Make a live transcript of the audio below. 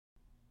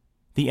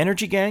The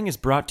Energy Gang is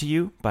brought to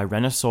you by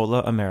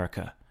ReneSola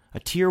America, a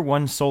Tier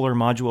 1 solar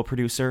module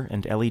producer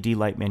and LED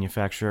light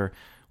manufacturer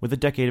with a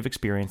decade of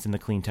experience in the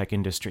clean tech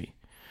industry.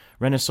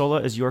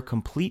 ReneSola is your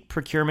complete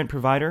procurement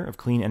provider of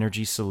clean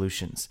energy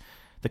solutions.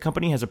 The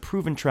company has a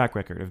proven track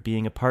record of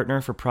being a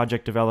partner for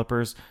project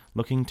developers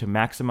looking to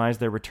maximize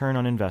their return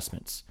on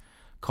investments.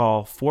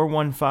 Call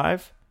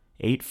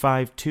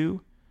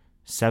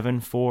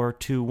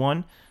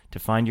 415-852-7421 to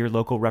find your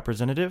local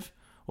representative,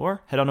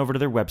 or head on over to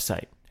their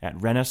website at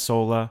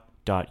renesola.us.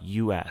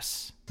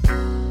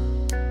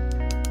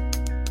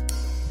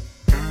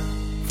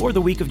 For the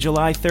week of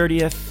July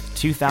 30th,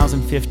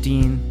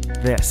 2015,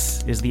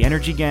 this is the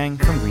Energy Gang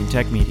from Green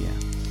Tech Media.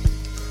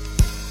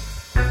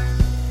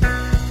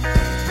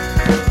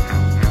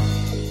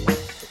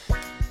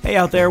 Hey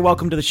out there,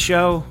 welcome to the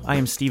show. I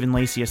am Stephen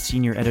Lacey, a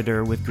senior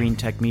editor with Green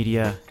Tech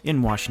Media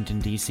in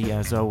Washington, D.C.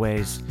 as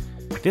always.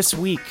 This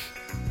week,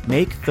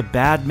 Make the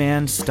Bad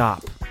Man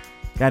Stop.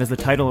 That is the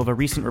title of a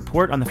recent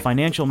report on the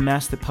financial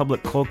mess that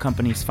public coal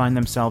companies find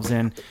themselves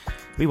in.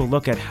 We will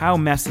look at how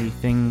messy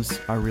things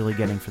are really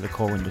getting for the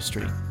coal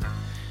industry.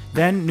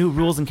 Then, new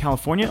rules in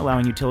California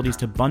allowing utilities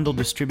to bundle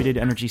distributed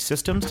energy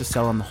systems to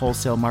sell on the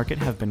wholesale market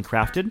have been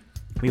crafted.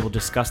 We will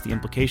discuss the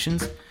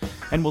implications,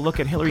 and we'll look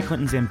at Hillary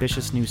Clinton's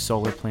ambitious new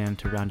solar plan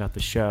to round out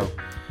the show.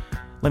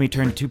 Let me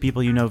turn to two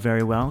people you know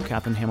very well,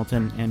 Catherine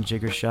Hamilton and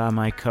Jigar Shah,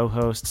 my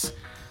co-hosts.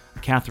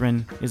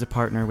 Catherine is a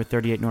partner with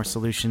 38 North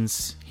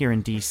Solutions here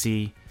in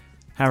D.C.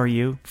 How are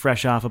you?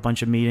 Fresh off a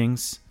bunch of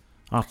meetings,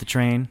 off the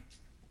train?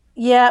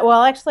 Yeah,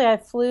 well, actually, I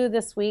flew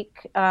this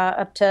week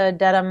up to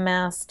Dedham,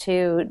 Mass.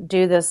 To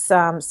do this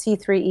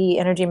C3E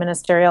Energy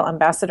Ministerial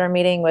Ambassador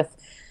meeting with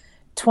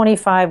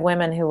 25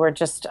 women who were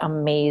just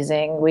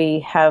amazing.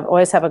 We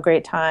always have a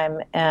great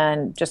time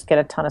and just get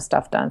a ton of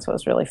stuff done, so it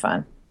was really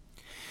fun.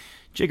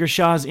 Jigar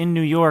Shah's in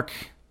New York.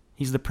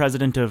 He's the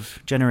president of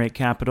Generate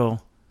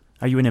Capital.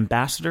 Are you an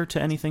ambassador to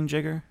anything,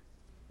 Jigar?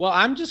 Well,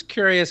 I'm just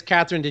curious,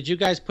 Catherine, did you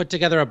guys put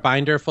together a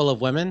binder full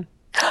of women?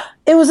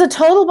 It was a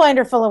total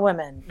binder full of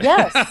women,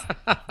 yes.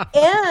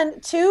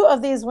 And two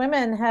of these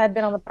women had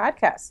been on the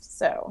podcast,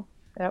 so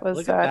that was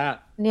Look at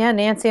that. Yeah,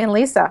 Nancy and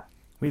Lisa.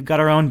 We've got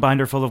our own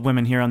binder full of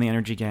women here on the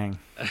Energy Gang.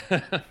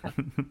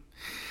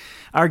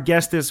 Our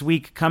guest this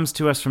week comes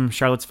to us from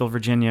Charlottesville,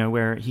 Virginia,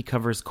 where he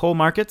covers coal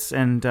markets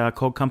and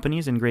coal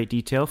companies in great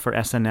detail for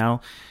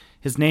SNL.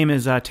 His name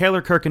is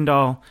Taylor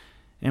Kirkendall,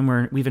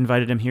 and we've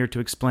invited him here to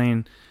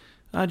explain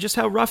just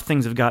how rough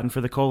things have gotten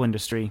for the coal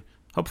industry.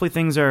 Hopefully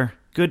things are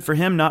good for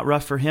him, not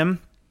rough for him.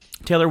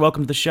 Taylor,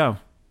 welcome to the show.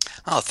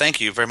 Oh, thank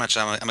you very much.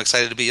 I'm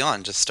excited to be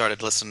on. Just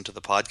started listening to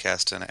the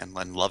podcast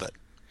and love it.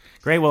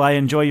 Great. Well, I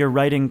enjoy your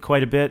writing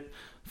quite a bit,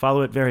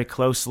 follow it very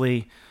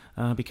closely,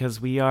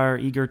 because we are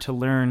eager to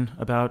learn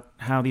about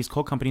how these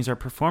coal companies are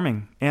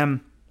performing. And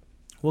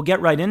we'll get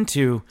right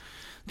into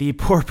the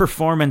poor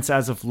performance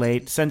as of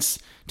late. Since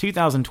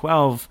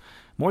 2012,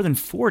 more than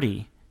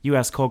 40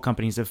 U.S. coal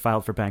companies have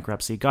filed for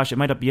bankruptcy. Gosh, it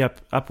might be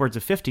upwards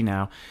of 50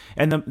 now.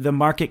 And the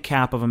market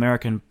cap of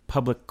American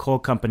public coal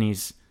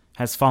companies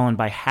has fallen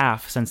by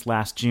half since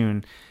last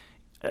June.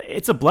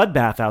 It's a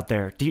bloodbath out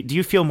there. Do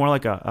you feel more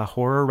like a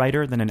horror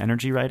writer than an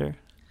energy writer?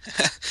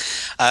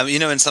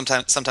 And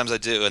sometimes I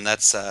do, and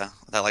that's I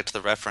liked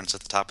the reference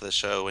at the top of the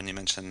show when you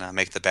mentioned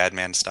 "Make the Bad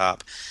Man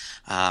Stop."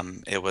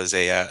 It was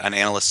an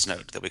analyst's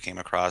note that we came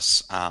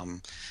across,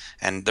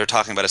 and they're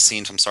talking about a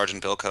scene from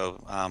Sergeant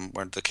Bilko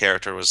where the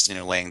character was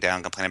laying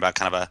down, complaining about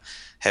kind of a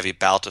heavy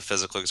bout of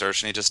physical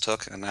exertion he just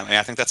took, and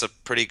I think that's a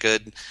pretty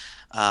good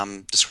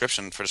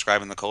description for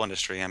describing the coal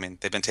industry. I mean,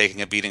 they've been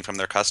taking a beating from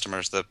their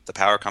customers, the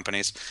power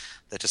companies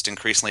that just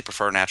increasingly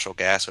prefer natural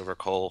gas over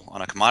coal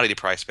on a commodity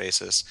price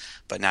basis.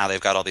 But now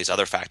they've got all these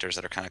other factors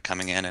that are kind of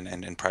coming in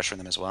and pressuring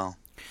them as well.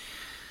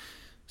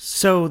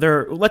 So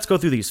let's go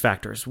through these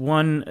factors.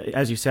 One,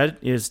 as you said,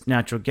 is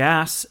natural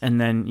gas, and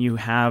then you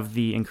have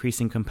the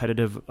increasing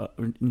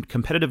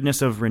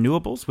competitiveness of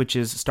renewables, which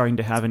is starting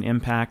to have an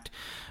impact.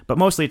 But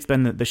mostly it's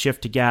been the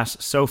shift to gas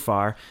so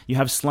far. You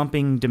have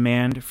slumping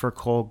demand for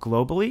coal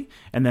globally,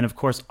 and then, of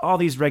course, all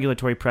these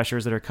regulatory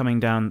pressures that are coming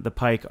down the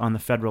pike on the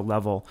federal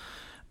level.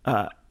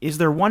 Is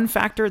there one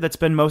factor that's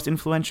been most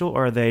influential,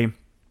 or are they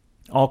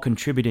all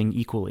contributing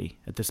equally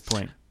at this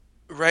point?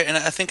 Right, and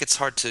I think it's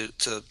hard to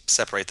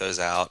separate those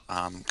out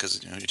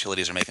because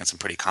utilities are making some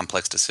pretty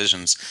complex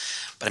decisions.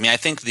 But I mean, I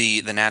think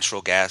the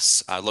natural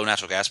gas, low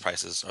natural gas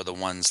prices are the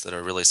ones that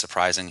are really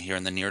surprising here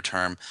in the near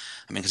term.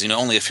 I mean, because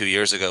only a few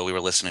years ago we were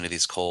listening to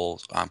these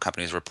coal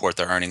companies report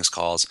their earnings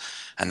calls,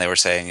 and they were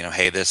saying,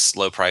 hey, this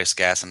low price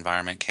gas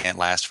environment can't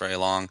last very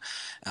long.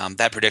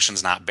 That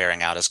prediction's not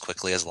bearing out as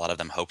quickly as a lot of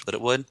them hoped that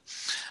it would.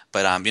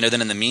 But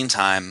then in the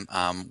meantime,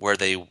 where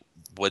they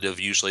would have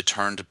usually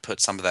turned to put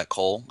some of that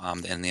coal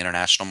in the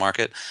international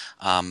market.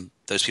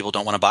 Those people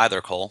don't want to buy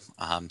their coal.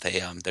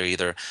 They're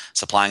either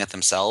supplying it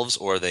themselves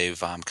or they've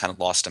kind of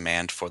lost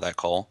demand for that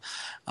coal.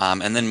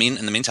 And then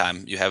in the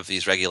meantime, you have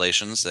these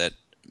regulations that,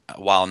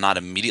 while not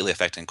immediately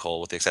affecting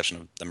coal, with the exception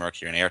of the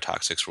mercury and air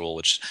toxics rule,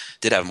 which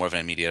did have more of an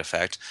immediate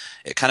effect,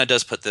 it kind of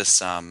does put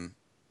this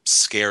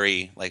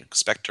scary like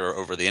specter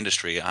over the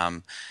industry.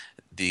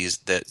 These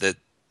that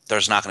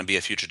there's not going to be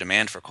a future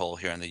demand for coal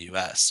here in the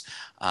U.S.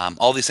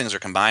 All these things are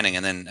combining,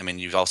 and then I mean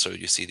you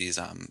see these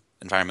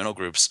environmental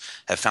groups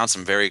have found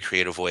some very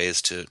creative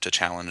ways to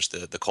challenge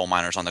the coal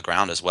miners on the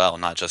ground as well,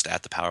 not just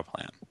at the power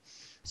plant.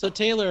 So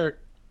Taylor,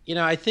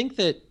 I think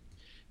that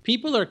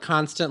people are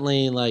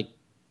constantly like,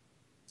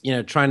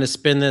 trying to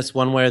spin this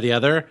one way or the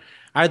other.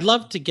 I'd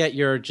love to get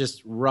your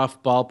just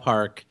rough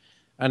ballpark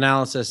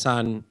analysis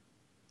on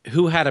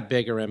who had a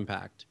bigger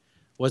impact.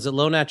 Was it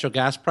low natural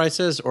gas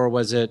prices, or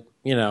was it,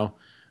 the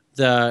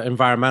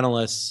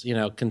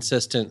environmentalists,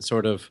 consistent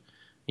sort of,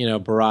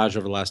 barrage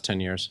over the last 10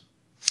 years?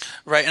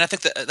 Right, and I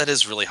think that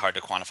is really hard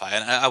to quantify,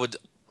 and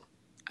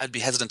I'd be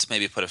hesitant to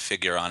maybe put a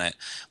figure on it.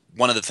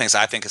 One of the things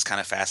I think is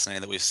kind of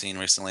fascinating that we've seen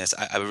recently is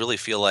I really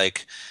feel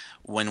like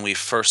when we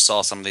first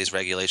saw some of these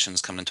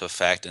regulations come into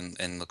effect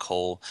and the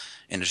coal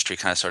industry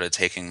kind of started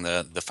taking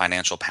the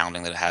financial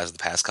pounding that it has the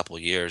past couple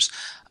of years,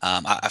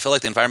 I feel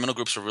like the environmental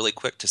groups were really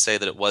quick to say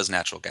that it was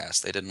natural gas.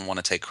 They didn't want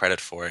to take credit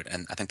for it,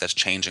 and I think that's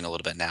changing a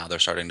little bit now. They're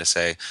starting to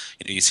say,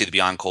 you see the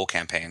Beyond Coal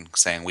campaign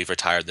saying we've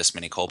retired this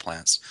many coal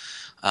plants.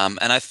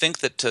 And I think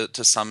that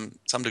to some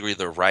degree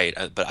they're right,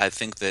 but I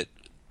think that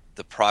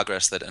the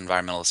progress that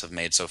environmentalists have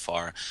made so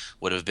far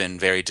would have been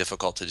very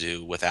difficult to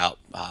do without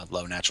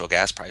low natural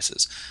gas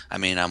prices. I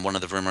mean, one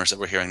of the rumors that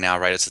we're hearing now,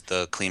 right, is that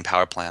the Clean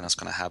Power Plan is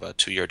going to have a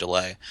 2-year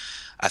delay.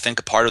 I think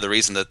a part of the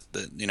reason that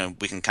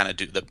we can kind of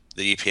do the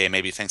EPA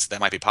maybe thinks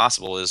that might be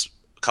possible is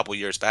a couple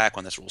years back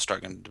when this rule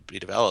started to be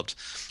developed,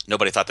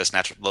 nobody thought this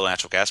low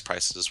natural gas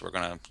prices were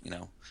going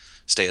to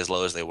stay as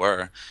low as they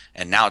were,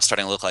 and now it's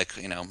starting to look like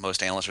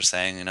most analysts are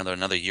saying they're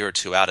another year or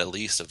two out at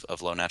least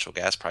of low natural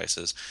gas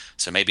prices.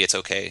 So maybe it's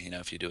okay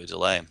if you do a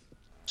delay.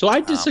 So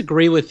I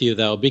disagree with you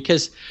though,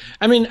 because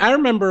I mean I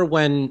remember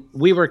when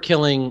we were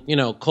killing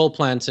coal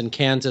plants in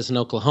Kansas and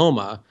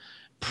Oklahoma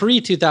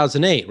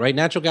pre-2008, right?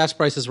 Natural gas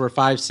prices were $5,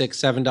 $6,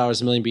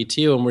 $7 a million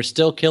BTU, and we're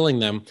still killing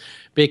them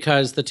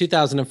because the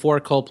 2004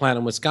 coal plant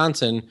in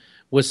Wisconsin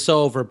was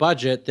so over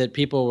budget that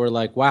people were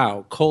like,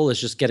 wow, coal is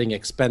just getting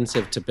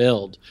expensive to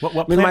build.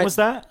 What plant was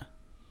that?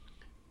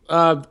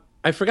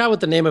 I forgot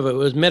what the name of it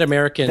was.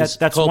 Mid-American's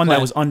That's coal one plant.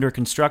 that was under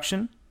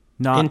construction?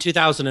 In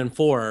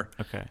 2004.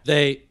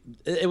 Okay.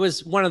 It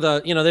was one of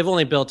the, they've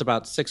only built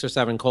about 6 or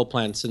 7 coal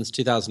plants since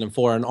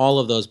 2004, and all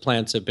of those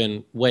plants have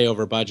been way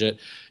over budget.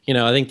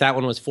 I think that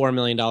one was $4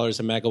 million a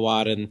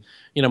megawatt, and,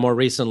 more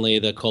recently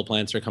the coal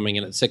plants are coming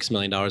in at $6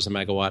 million a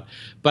megawatt.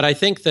 But I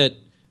think that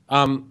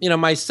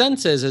my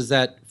sense is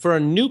that for a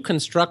new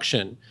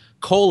construction,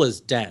 coal is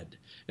dead.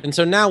 And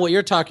so now what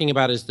you're talking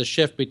about is the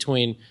shift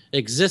between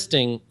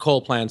existing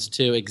coal plants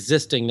to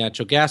existing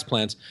natural gas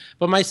plants.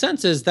 But my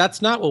sense is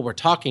that's not what we're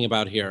talking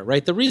about here,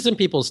 right? The reason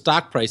people's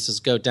stock prices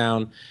go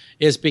down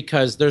is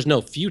because there's no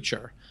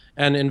future.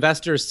 And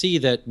investors see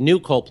that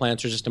new coal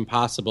plants are just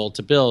impossible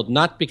to build,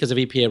 not because of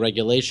EPA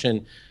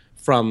regulation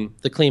from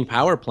the Clean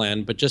Power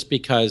Plan, but just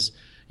because,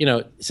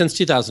 since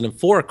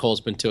 2004,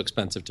 coal's been too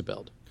expensive to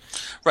build.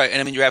 Right, and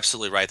I mean you're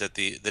absolutely right that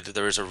that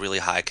there is a really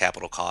high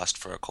capital cost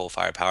for a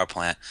coal-fired power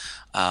plant.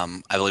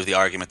 I believe the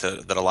argument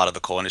that a lot of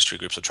the coal industry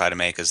groups would try to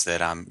make is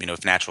that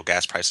if natural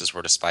gas prices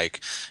were to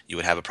spike, you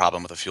would have a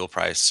problem with the fuel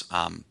price.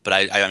 But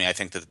I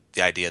think that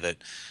the idea that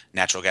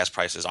natural gas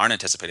prices aren't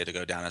anticipated to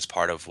go down is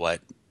part of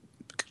what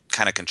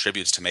kind of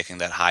contributes to making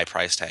that high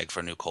price tag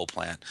for a new coal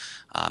plant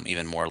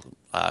even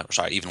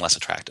less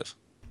attractive.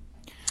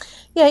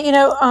 Yeah,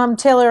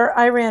 Taylor,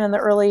 I ran in the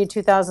early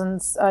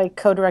 2000s. I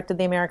co-directed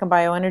the American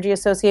Bioenergy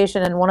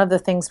Association, and one of the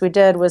things we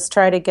did was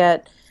try to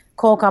get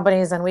coal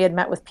companies, and we had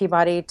met with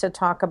Peabody to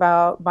talk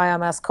about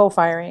biomass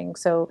co-firing.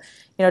 So,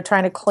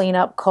 trying to clean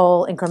up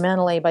coal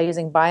incrementally by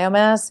using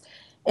biomass.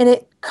 And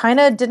it kind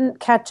of didn't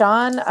catch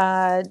on.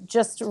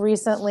 Just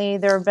recently,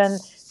 there have been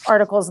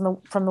articles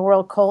from the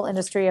world coal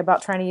industry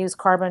about trying to use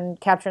carbon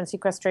capture and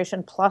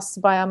sequestration plus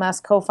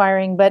biomass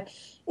co-firing. But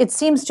it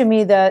seems to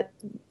me that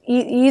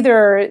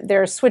either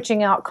they're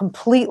switching out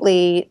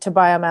completely to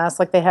biomass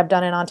like they have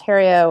done in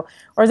Ontario,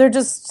 or they're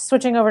just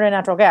switching over to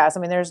natural gas. I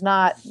mean, there's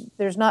not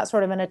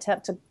sort of an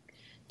attempt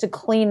to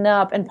clean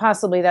up, and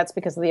possibly that's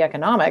because of the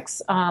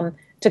economics,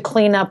 to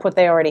clean up what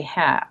they already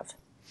have.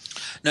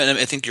 No,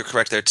 I think you're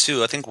correct there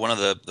too. I think one of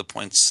the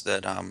points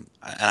that, and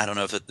I don't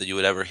know if you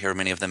would ever hear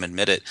many of them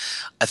admit it,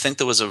 I think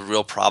there was a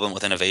real problem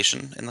with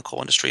innovation in the coal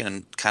industry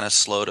and kind of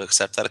slow to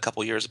accept that a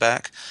couple years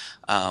back.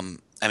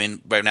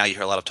 Right now you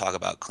hear a lot of talk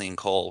about clean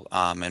coal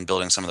and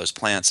building some of those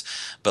plants.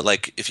 But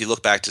like if you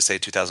look back to say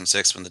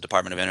 2006 when the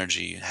Department of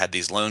Energy had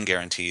these loan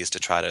guarantees to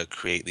try to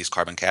create these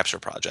carbon capture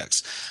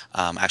projects.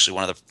 Actually,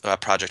 one of the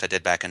project I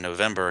did back in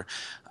November,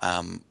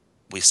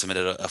 we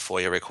submitted a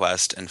FOIA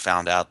request and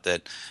found out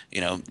that,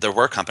 there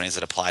were companies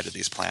that applied to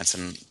these plants.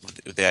 And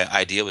the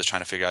idea was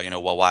trying to figure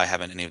out, why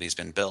haven't any of these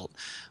been built?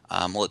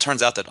 Well, it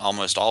turns out that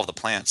almost all of the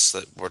plants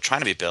that were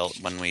trying to be built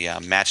when we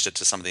matched it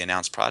to some of the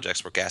announced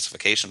projects were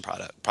gasification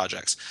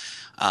projects.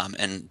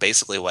 And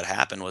basically what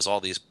happened was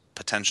all these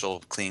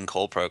potential clean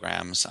coal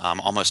programs,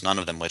 almost none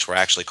of them which were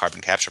actually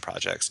carbon capture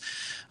projects,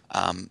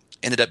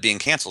 ended up being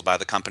canceled by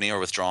the company or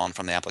withdrawn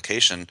from the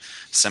application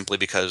simply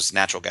because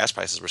natural gas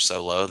prices were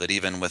so low that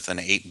even with an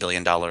 $8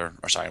 billion,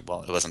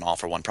 it wasn't all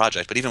for one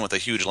project, but even with a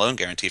huge loan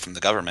guarantee from the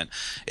government,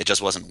 it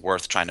just wasn't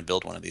worth trying to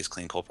build one of these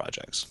clean coal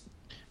projects.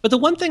 But the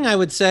one thing I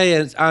would say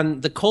is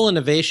on the coal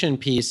innovation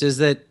piece is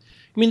that,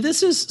 I mean,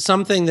 this is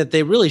something that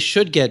they really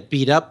should get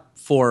beat up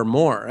for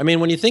more. I mean,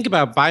 when you think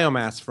about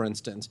biomass, for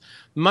instance,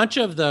 much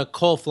of the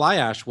coal fly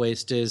ash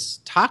waste is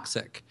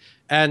toxic.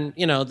 And,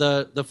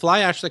 the fly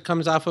ash that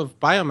comes off of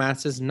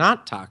biomass is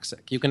not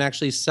toxic. You can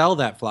actually sell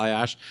that fly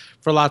ash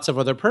for lots of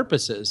other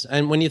purposes.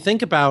 And when you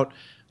think about,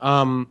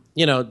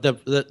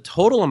 the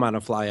total amount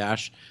of fly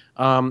ash,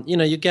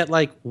 you get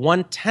like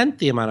 1/10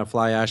 the amount of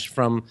fly ash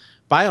from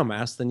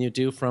biomass than you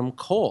do from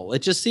coal. It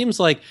just seems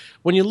like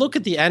when you look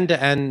at the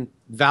end-to-end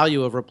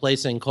value of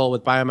replacing coal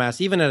with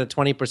biomass, even at a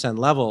 20%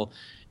 level,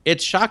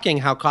 it's shocking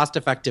how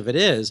cost-effective it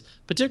is,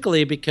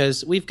 particularly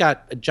because we've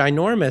got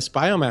ginormous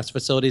biomass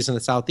facilities in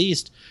the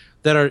Southeast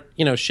that are,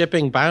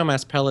 shipping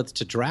biomass pellets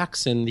to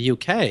Drax in the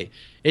UK.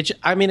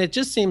 It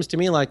just seems to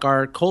me like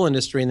our coal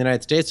industry in the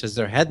United States has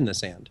their head in the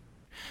sand.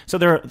 So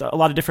there are a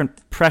lot of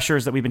different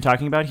pressures that we've been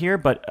talking about here,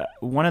 but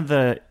one of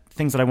the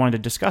things that I wanted to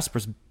discuss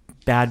was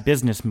bad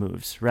business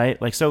moves,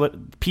 right? Like, so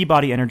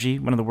Peabody Energy,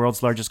 one of the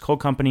world's largest coal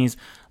companies,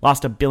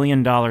 lost $1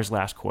 billion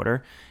last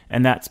quarter,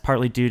 and that's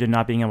partly due to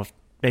not being able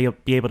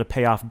to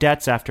pay off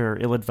debts after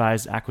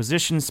ill-advised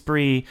acquisition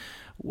spree.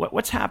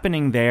 What's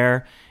happening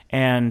there,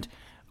 and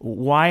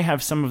why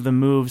have some of the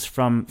moves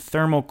from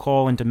thermal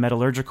coal into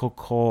metallurgical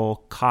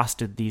coal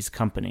costed these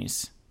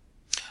companies?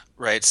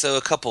 Right. So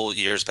a couple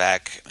years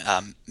back,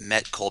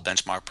 met coal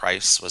benchmark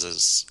price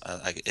was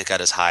it got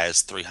as high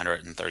as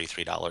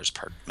 $333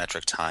 per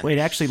metric ton. Wait,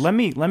 actually, let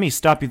me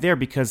stop you there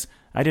because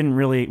we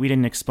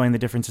didn't explain the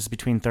differences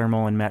between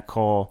thermal and met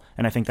coal,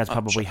 and I think that's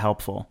probably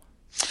helpful.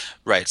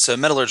 Right. So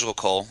metallurgical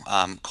coal,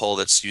 coal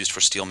that's used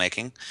for steel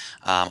making,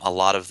 a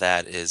lot of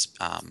that is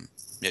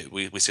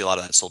we see a lot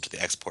of that sold to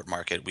the export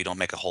market. We don't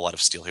make a whole lot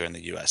of steel here in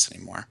the U.S.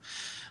 anymore.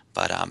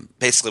 But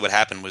basically what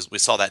happened was we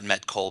saw that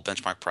met coal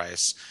benchmark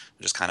price,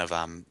 which is kind of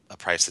a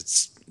price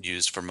that's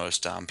used for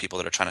most people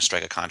that are trying to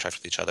strike a contract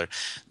with each other,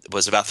 it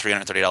was about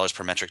 $330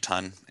 per metric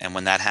ton. And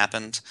when that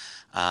happened,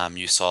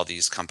 you saw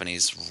these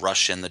companies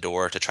rush in the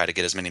door to try to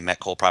get as many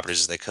met coal properties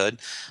as they could.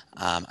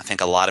 I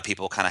think a lot of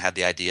people kind of had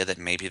the idea that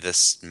maybe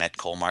this met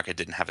coal market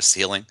didn't have a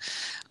ceiling.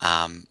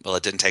 Well,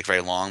 it didn't take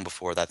very long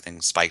before that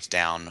thing spiked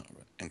down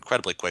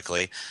incredibly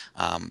quickly.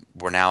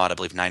 We're now at, I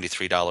believe,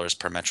 $93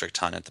 per metric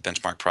ton at the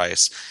benchmark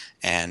price,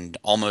 and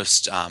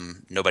almost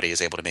nobody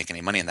is able to make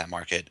any money in that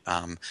market.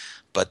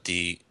 But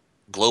the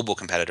global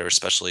competitors,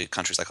 especially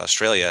countries like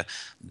Australia,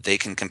 they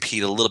can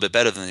compete a little bit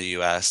better than the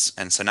U.S.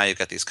 And so now you've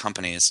got these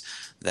companies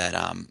that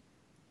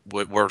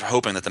we're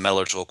hoping that the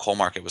metallurgical coal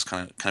market was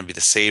kind of be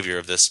the savior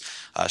of this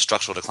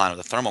structural decline of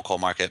the thermal coal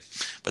market,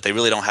 but they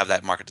really don't have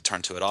that market to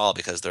turn to at all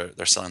because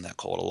they're selling that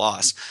coal at a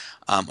loss.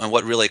 And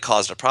what really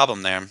caused a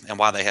problem there, and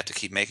why they have to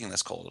keep making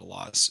this coal at a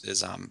loss,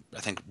 is I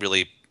think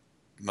really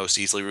most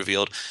easily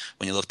revealed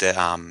when you looked at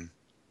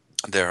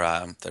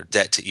their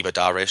debt to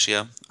EBITDA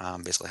ratio,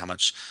 basically how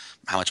much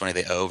money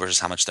they owe versus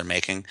how much they're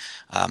making.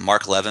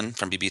 Mark Levin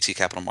from BBT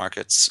Capital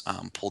Markets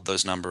pulled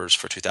those numbers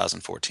for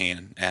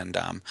 2014, and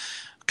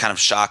kind of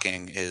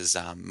shocking is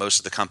most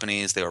of the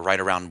companies, they were right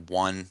around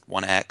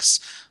 1x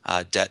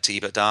debt to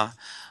EBITDA.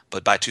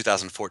 But by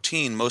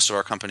 2014, most of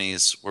our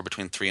companies were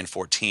between 3 and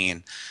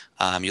 14.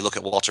 You look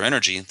at Walter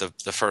Energy,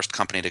 the first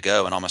company to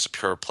go and almost a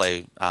pure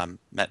play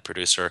met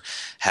producer,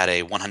 had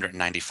a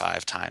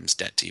 195 times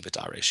debt to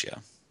EBITDA ratio.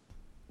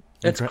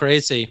 That's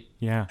crazy.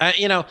 Yeah.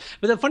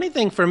 But the funny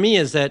thing for me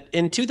is that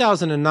in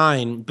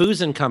 2009,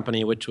 Booz &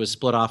 Company, which was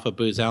split off of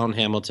Booz Allen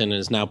Hamilton and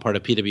is now part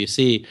of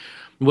PwC,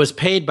 was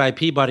paid by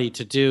Peabody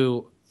to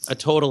do a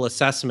total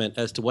assessment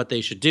as to what they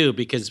should do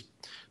because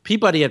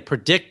Peabody had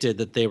predicted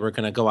that they were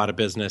going to go out of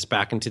business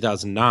back in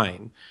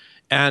 2009.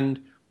 And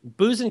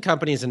Booz &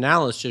 Company's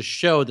analysis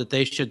showed that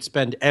they should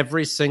spend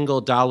every single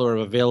dollar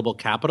of available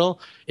capital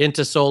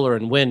into solar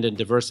and wind and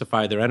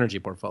diversify their energy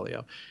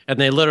portfolio. And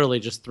they literally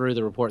just threw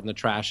the report in the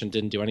trash and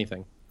didn't do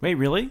anything. Wait,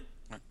 really?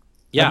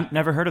 Yeah. I've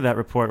never heard of that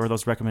report or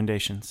those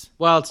recommendations.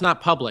 Well, it's not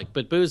public,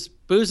 but Booz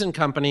 &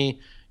 Company,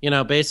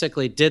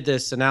 basically did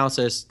this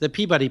analysis that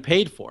Peabody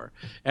paid for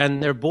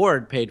and their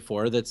board paid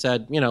for that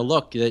said,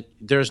 look, that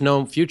there's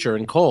no future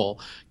in coal,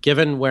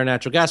 given where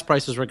natural gas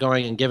prices were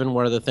going and given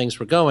where the things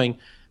were going,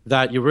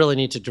 that you really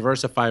need to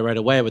diversify right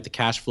away with the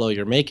cash flow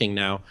you're making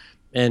now.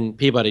 And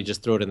Peabody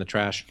just threw it in the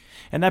trash.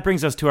 And that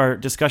brings us to our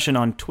discussion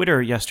on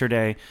Twitter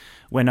yesterday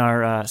when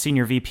our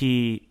senior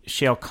VP,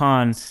 Shail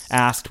Khan,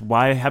 asked,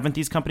 why haven't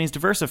these companies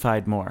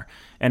diversified more?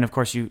 And of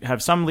course, you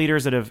have some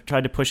leaders that have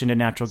tried to push into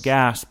natural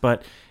gas,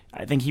 but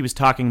I think he was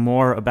talking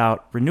more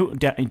about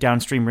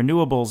downstream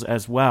renewables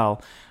as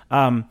well.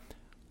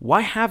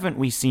 Why haven't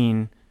we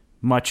seen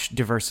much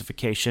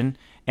diversification?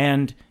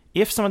 And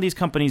if some of these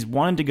companies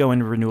wanted to go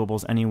into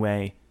renewables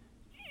anyway,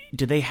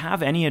 do they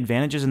have any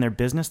advantages in their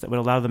business that would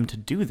allow them to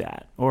do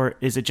that? Or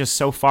is it just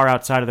so far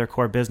outside of their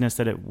core business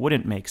that it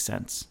wouldn't make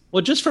sense?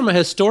 Well, just from a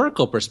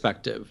historical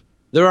perspective,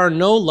 There are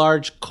no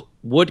large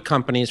wood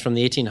companies from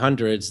the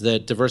 1800s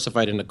that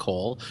diversified into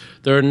coal.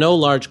 There are no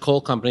large coal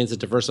companies that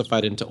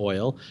diversified into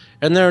oil.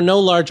 And there are no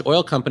large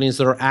oil companies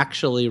that are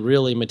actually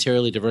really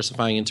materially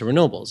diversifying into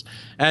renewables.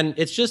 And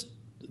it's just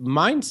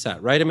mindset,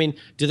 right? I mean,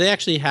 do they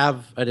actually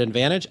have an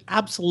advantage?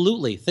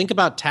 Absolutely. Think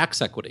about tax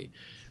equity.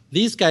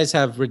 These guys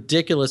have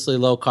ridiculously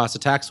low cost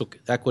of tax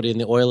equity in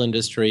the oil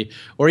industry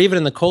or even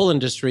in the coal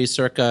industry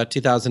circa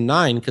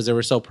 2009 because they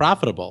were so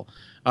profitable.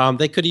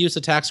 They could have used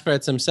the tax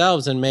credits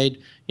themselves and made,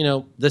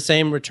 the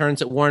same returns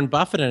that Warren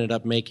Buffett ended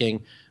up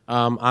making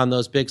on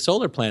those big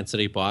solar plants that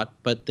he bought,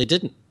 but they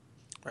didn't.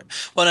 Right.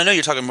 Well, and I know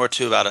you're talking more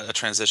too about a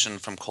transition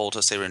from coal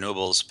to say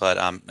renewables, but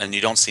and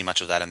you don't see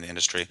much of that in the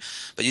industry.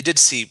 But you did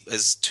see,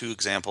 as two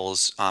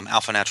examples,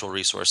 Alpha Natural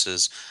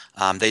Resources.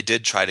 They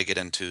did try to get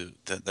into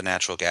the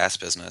natural gas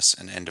business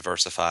and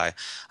diversify.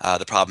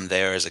 The problem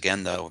there is,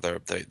 again, though,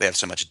 they have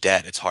so much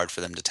debt, it's hard for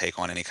them to take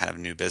on any kind of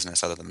new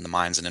business other than the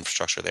mines and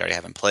infrastructure they already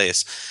have in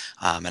place.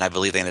 And I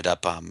believe they ended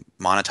up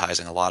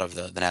monetizing a lot of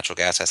the natural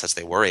gas assets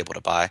they were able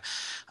to buy.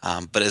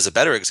 But as a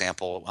better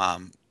example,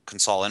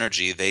 Consol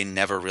Energy, they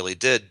never really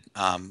did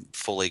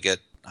fully get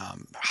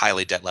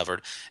highly debt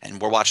levered,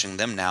 and we're watching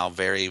them now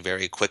very,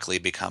 very quickly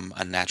become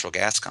a natural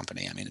gas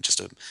company. I mean,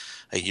 just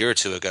a year or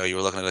two ago, you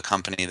were looking at a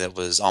company that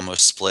was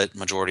almost split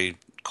majority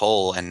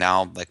coal, and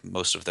now like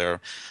most of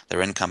their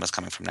income is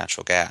coming from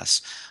natural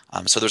gas.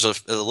 So there's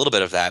a little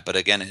bit of that, but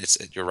again,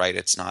 you're right,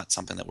 it's not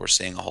something that we're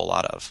seeing a whole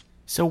lot of.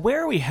 So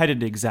where are we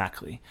headed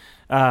exactly?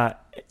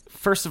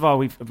 First of all,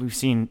 we've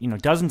seen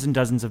dozens and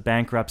dozens of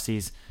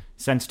bankruptcies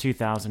since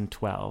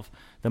 2012.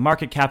 The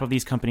market cap of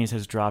these companies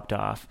has dropped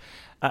off.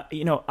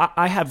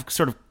 I have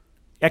sort of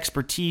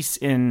expertise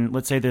in,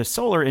 let's say, the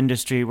solar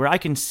industry where I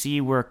can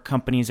see where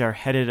companies are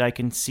headed. I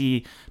can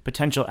see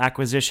potential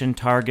acquisition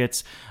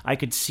targets. I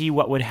could see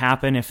what would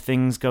happen if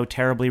things go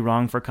terribly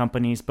wrong for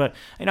companies. But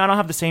I don't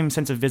have the same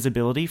sense of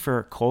visibility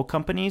for coal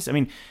companies. I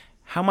mean,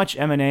 how much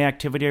M&A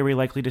activity are we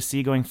likely to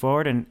see going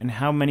forward, and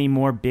how many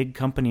more big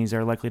companies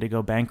are likely to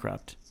go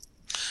bankrupt?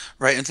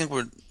 Right, I think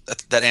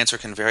that answer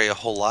can vary a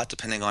whole lot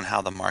depending on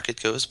how the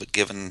market goes, but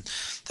given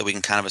that we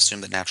can kind of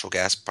assume that natural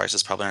gas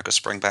prices probably aren't going to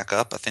spring back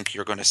up, I think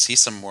you're going to see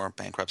some more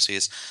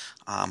bankruptcies.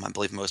 I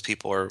believe most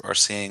people are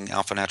seeing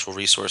Alpha Natural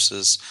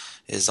Resources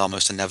is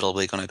almost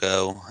inevitably going to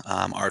go.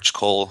 Arch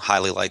Coal,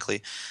 highly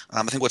likely.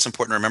 I think what's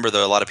important to remember,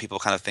 though, a lot of people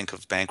kind of think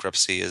of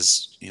bankruptcy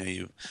as,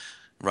 you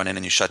run in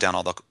and you shut down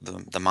all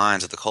the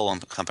mines that the coal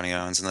company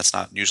owns, and that's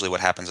not usually what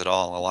happens at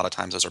all. A lot of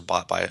times those are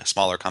bought by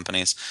smaller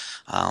companies,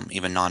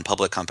 even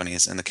non-public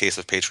companies. In the case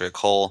of Patriot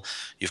Coal,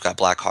 you've got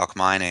Blackhawk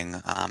Mining,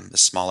 the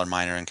smaller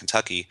miner in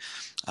Kentucky,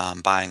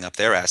 buying up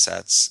their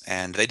assets,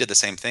 and they did the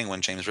same thing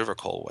when James River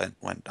Coal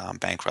went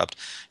bankrupt.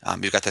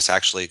 You've got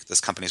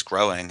this company's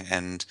growing,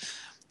 and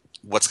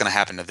what's going to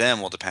happen to them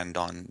will depend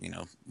on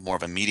more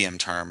of a medium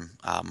term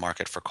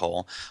market for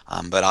coal,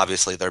 but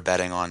obviously they're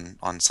betting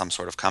on some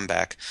sort of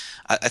comeback.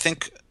 I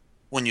think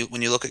when you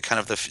look at kind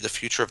of the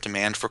future of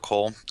demand for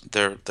coal,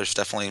 there's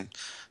definitely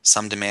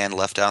some demand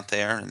left out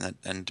there,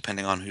 and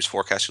depending on whose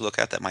forecast you look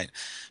at, that might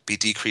be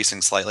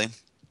decreasing slightly.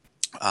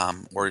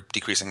 Or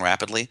decreasing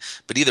rapidly.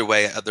 But either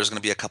way, there's going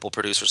to be a couple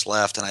producers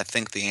left, and I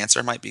think the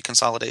answer might be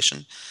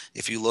consolidation.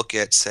 If you look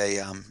at, say,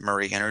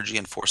 Murray Energy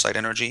and Foresight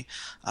Energy,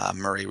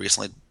 Murray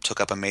recently took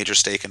up a major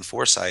stake in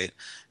Foresight,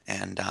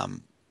 and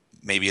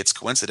maybe it's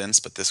coincidence,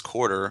 but this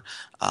quarter,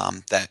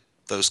 that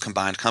those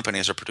combined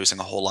companies are producing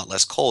a whole lot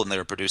less coal than they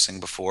were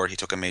producing before he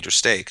took a major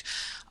stake.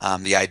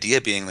 The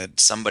idea being that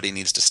somebody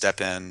needs to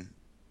step in,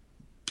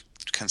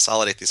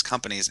 consolidate these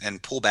companies,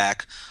 and pull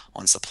back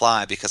on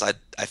supply, because I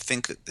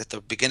think at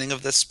the beginning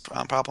of this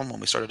problem, when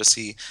we started to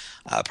see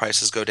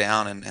prices go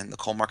down and the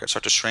coal market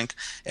start to shrink,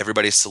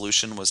 everybody's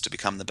solution was to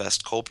become the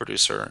best coal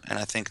producer. And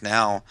I think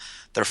now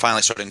they're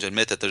finally starting to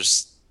admit that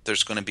there's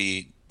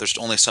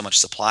only so much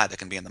supply that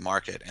can be in the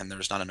market, and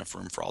there's not enough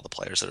room for all the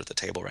players that are at the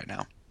table right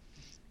now.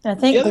 I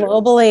think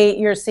globally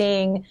you're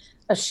seeing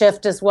a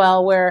shift as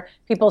well, where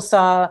people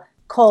saw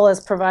coal as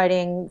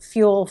providing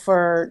fuel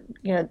for,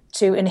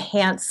 to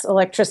enhance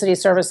electricity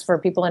service for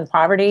people in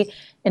poverty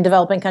in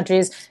developing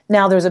countries.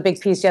 Now there's a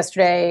big piece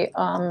yesterday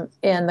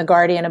in The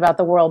Guardian about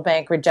the World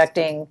Bank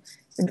rejecting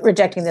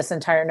this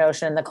entire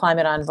notion, the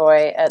climate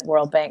envoy at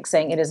World Bank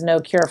saying it is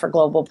no cure for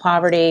global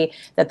poverty,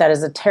 that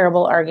is a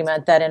terrible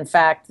argument, that in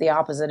fact the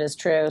opposite is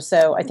true.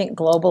 So I think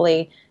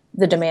globally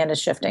the demand is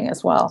shifting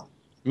as well.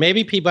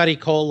 Maybe Peabody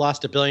Coal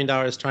lost $1 billion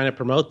trying to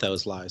promote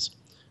those lies.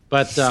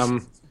 But,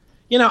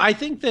 I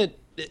think that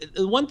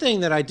the one thing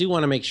that I do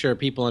want to make sure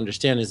people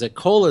understand is that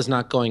coal is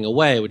not going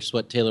away, which is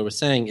what Taylor was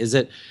saying, is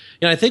that,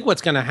 I think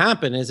what's going to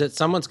happen is that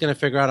someone's going to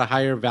figure out a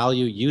higher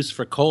value use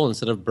for coal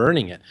instead of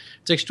burning it.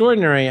 It's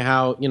extraordinary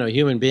how,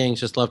 human beings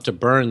just love to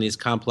burn these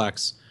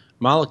complex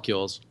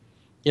molecules.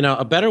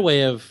 A better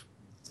way of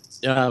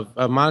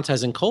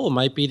monetizing coal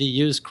might be to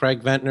use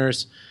Craig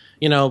Ventnor's,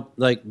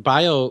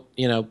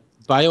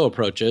 bio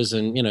approaches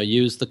and,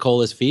 use the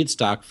coal as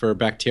feedstock for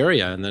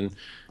bacteria, and then,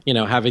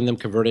 having them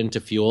convert into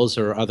fuels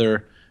or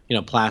other,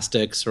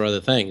 plastics or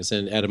other things,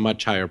 and at a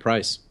much higher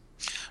price.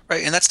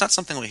 Right, and that's not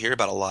something we hear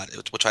about a lot,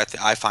 which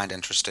I find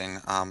interesting.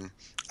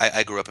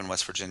 I grew up in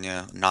West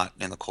Virginia, not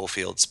in the coal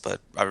fields,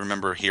 but I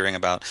remember hearing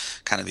about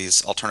kind of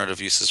these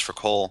alternative uses for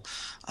coal,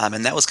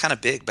 and that was kind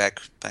of big back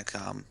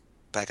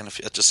in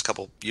just a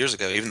couple years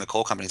ago. Even the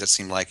coal companies, it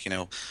seemed like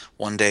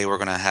one day we're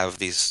going to have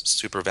these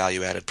super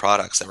value added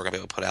products that we're going to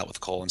be able to put out with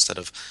coal instead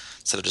of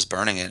just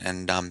burning it,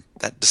 and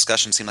that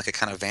discussion seemed like it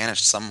kind of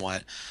vanished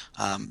somewhat.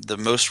 The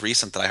most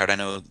recent that I heard, I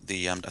know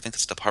I think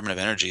this Department of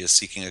Energy is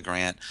seeking a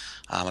grant.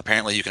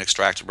 Apparently, you can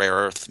extract rare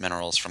earth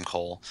minerals from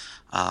coal,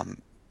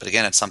 but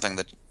again, it's something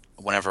that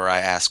whenever I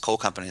ask coal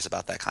companies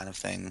about that kind of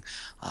thing,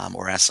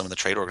 or ask some of the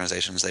trade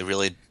organizations, they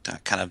really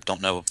kind of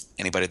don't know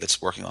anybody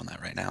that's working on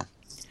that right now.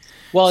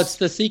 Well, it's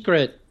the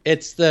secret.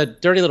 It's the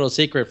dirty little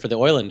secret for the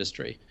oil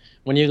industry.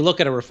 When you look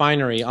at a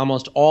refinery,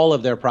 almost all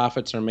of their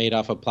profits are made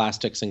off of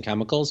plastics and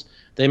chemicals.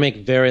 They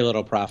make very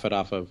little profit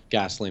off of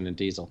gasoline and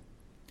diesel.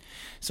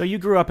 So you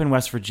grew up in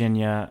West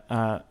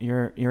Virginia.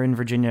 You're in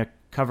Virginia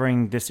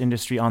covering this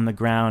industry on the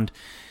ground.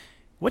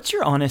 What's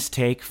your honest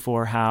take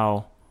for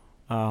how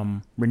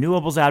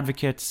renewables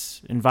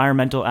advocates,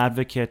 environmental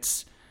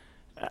advocates,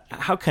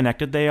 how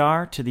connected they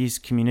are to these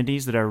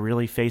communities that are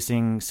really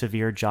facing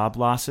severe job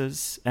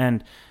losses?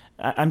 And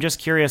I'm just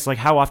curious, like,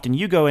 how often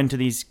you go into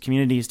these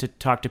communities to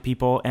talk to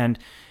people, and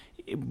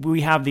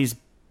we have these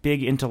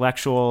big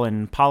intellectual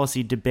and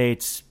policy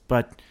debates,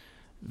 but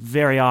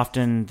very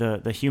often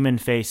the human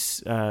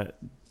face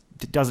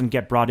doesn't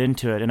get brought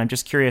into it. And I'm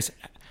just curious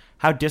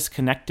how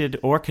disconnected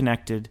or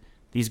connected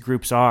these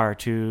groups are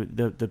to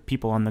the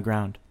people on the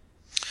ground.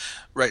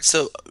 Right.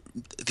 So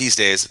these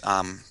days,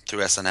 through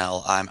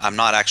SNL, I'm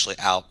not actually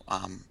out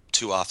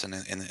too often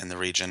in the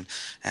region,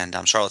 and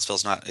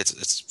Charlottesville's not.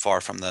 It's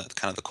far from the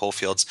kind of the coal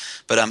fields.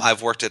 But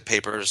I've worked at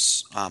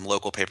papers,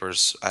 local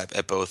papers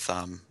at both.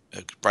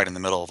 Right in the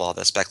middle of all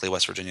this, Beckley,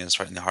 West Virginia is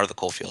right in the heart of the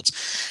coal fields,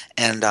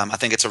 and I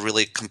think it's a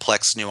really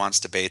complex,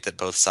 nuanced debate that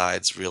both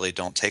sides really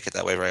don't take it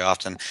that way very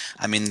often.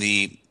 I mean,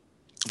 the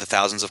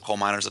thousands of coal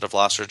miners that have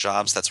lost their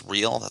jobs, that's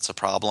real. That's a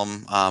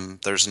problem.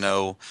 There's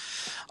no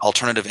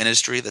alternative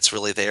industry that's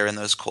really there in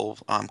those coal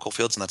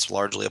fields, and that's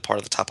largely a part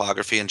of the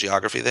topography and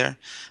geography there.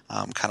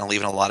 Kind of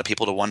leaving a lot of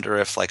people to wonder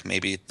if, like,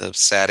 maybe the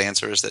sad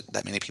answer is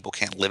that many people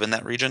can't live in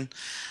that region.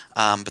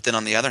 But then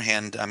on the other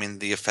hand, I mean,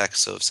 the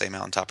effects of, say,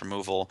 mountaintop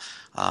removal,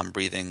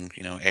 breathing,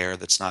 air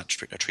that's not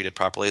treated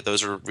properly,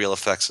 those are real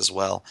effects as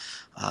well.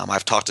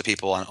 I've talked to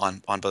people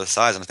on both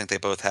sides, and I think they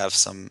both have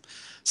some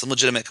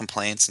legitimate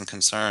complaints and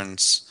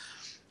concerns.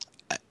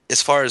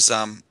 As far as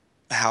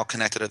how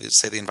connected are these,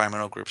 say, the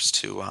environmental groups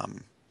to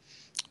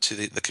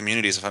the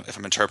communities, if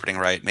I'm interpreting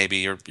right, maybe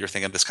you're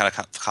thinking of this kind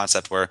of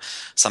concept where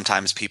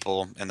sometimes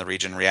people in the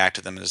region react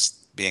to them as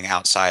being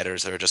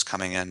outsiders that are just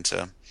coming in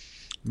to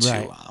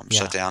Right.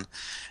 shut down.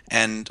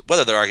 And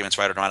whether their argument's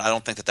right or not, I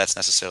don't think that that's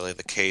necessarily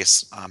the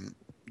case.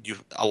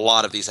 A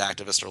lot of these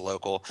activists are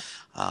local.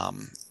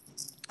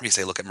 You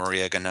say, look at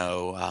Maria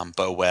Gano,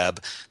 Bo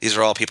Webb. These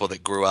are all people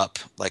that grew up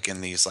like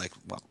in these, like,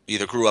 well,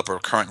 either grew up or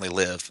currently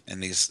live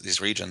in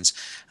these regions.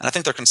 And I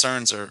think their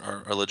concerns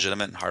are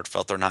legitimate and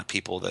heartfelt. They're not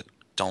people that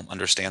don't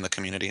understand the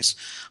communities.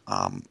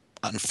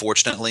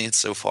 Unfortunately,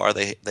 so far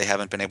they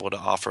haven't been able to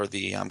offer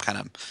the kind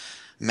of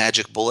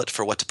magic bullet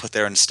for what to put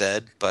there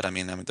instead. But I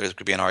mean, there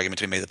could be an argument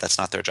to be made that that's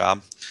not their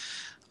job.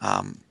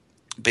 But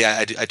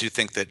yeah, I do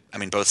think that, I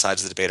mean, both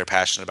sides of the debate are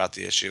passionate about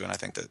the issue, and I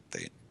think that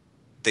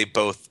they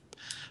both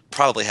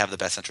probably have the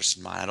best interest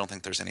in mind. I don't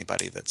think there's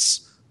anybody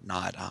that's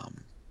not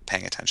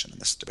paying attention in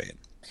this debate.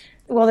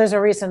 Well, there's a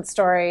recent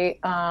story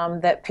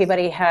that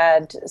Peabody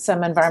had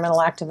some environmental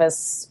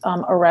activists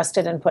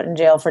arrested and put in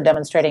jail for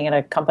demonstrating at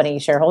a company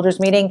shareholders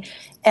meeting.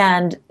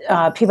 And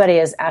Peabody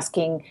is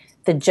asking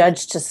the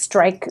judge to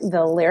strike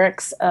the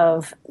lyrics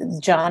of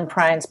John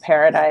Prine's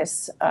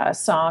Paradise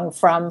song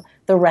from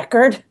the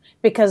record,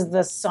 because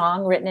the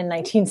song, written in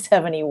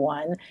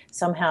 1971,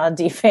 somehow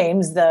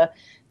defames the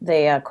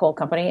coal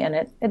company.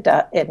 And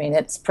I mean,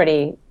 it's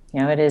pretty,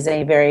 it is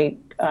a very...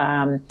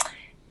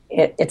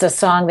 It's a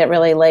song that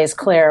really lays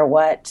clear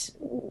what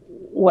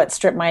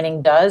strip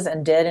mining does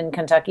and did in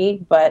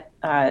Kentucky, but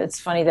it's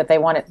funny that they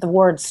want the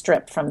word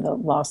stripped from the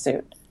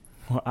lawsuit.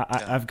 Well,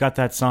 I've got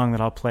that song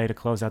that I'll play to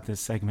close out this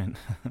segment.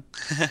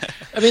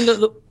 I mean,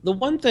 the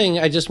one thing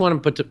I just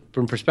want to put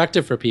in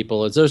perspective for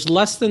people is there's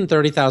less than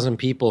 30,000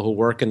 people who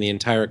work in the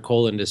entire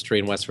coal industry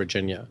in West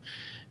Virginia.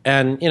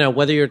 And,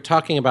 whether you're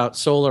talking about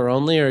solar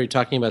only or you're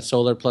talking about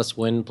solar plus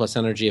wind plus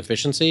energy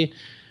efficiency,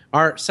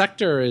 our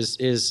sector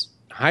is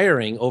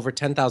hiring over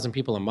 10,000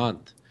 people a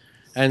month.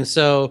 And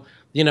so,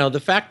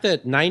 the fact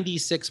that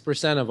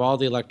 96% of all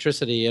the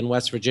electricity in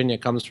West Virginia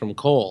comes from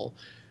coal,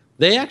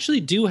 they actually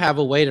do have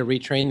a way to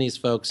retrain these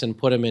folks and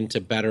put them into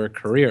better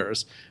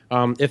careers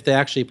if they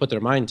actually put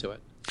their mind to it.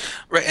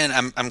 Right,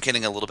 and I'm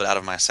getting a little bit out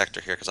of my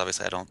sector here because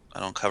obviously I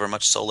don't cover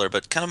much solar,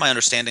 but kind of my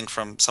understanding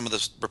from some of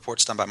the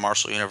reports done by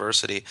Marshall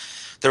University,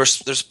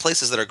 there's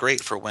places that are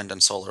great for wind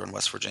and solar in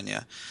West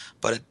Virginia,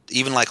 but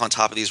even like on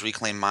top of these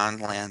reclaimed mine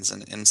lands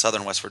in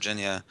southern West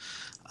Virginia,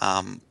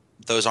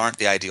 those aren't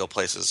the ideal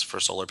places for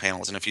solar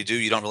panels. And if you do,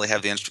 you don't really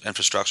have the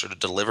infrastructure to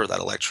deliver that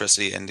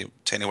electricity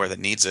to anywhere that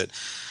needs it.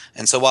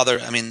 And so while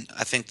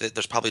I think that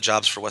there's probably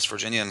jobs for West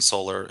Virginia in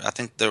solar. I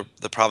think the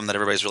problem that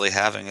everybody's really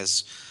having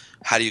is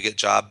how do you get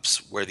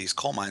jobs where these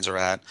coal mines are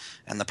at?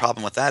 And the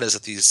problem with that is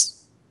that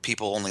these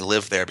people only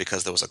live there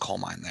because there was a coal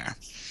mine there.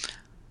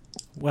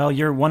 Well,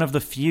 you're one of the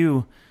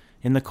few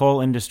in the coal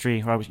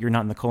industry, or you're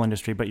not in the coal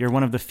industry, but you're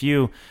one of the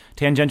few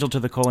tangential to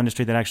the coal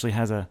industry that actually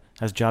has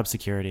job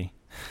security.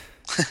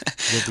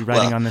 You'll be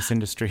writing on this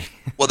industry.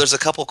 Well, there's a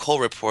couple coal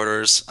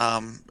reporters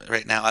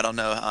right now. I don't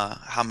know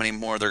how many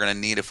more they're going to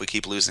need if we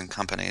keep losing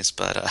companies,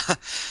 but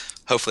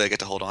hopefully I get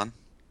to hold on.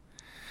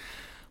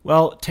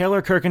 Well,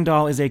 Taylor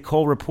Kirkendall is a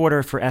coal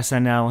reporter for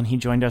SNL, and he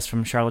joined us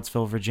from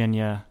Charlottesville,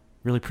 Virginia.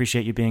 Really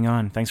appreciate you being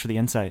on. Thanks for the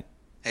insight.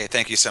 Hey,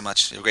 thank you so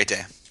much. Have a great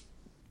day.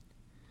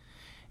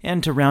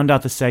 And to round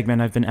out the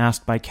segment, I've been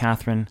asked by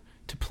Catherine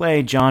to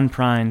play John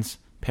Prine's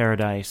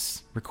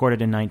Paradise,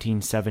 recorded in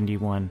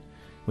 1971,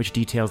 which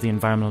details the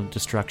environmental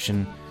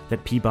destruction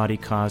that Peabody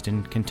caused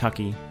in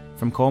Kentucky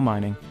from coal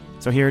mining.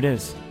 So here it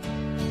is.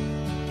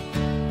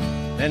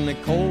 Then the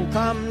coal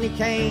company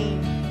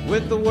came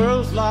with the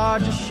world's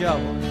largest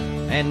shovel,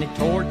 and they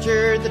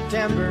tortured the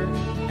timber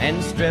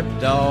and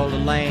stripped all the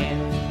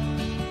land.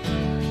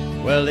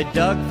 Well, they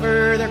dug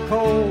for their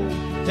coal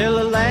till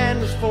the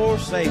land was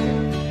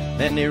forsaken.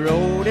 Then they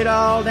wrote it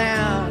all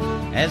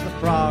down as the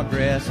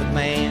progress of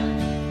man.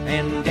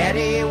 And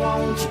Daddy,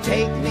 won't you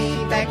take me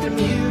back to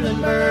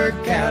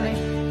Muhlenberg County,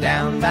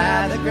 down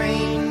by the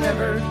Green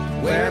River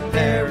where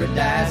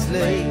paradise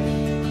lay?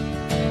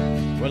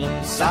 Well,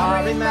 I'm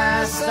sorry,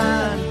 my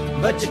son,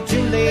 but you're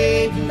too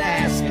late in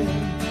asking.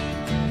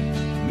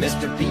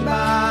 Mr.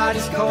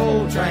 Peabody's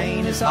coal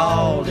train is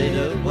hauled it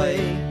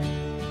away.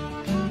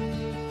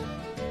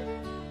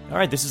 All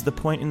right, this is the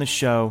point in the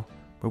show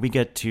where we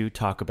get to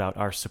talk about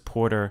our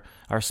supporter,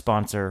 our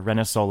sponsor,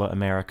 ReneSola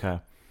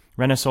America.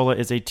 ReneSola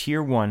is a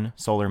Tier 1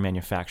 solar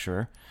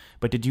manufacturer,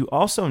 but did you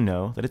also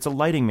know that it's a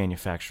lighting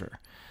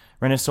manufacturer?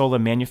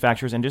 ReneSola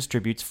manufactures and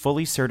distributes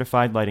fully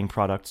certified lighting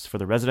products for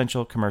the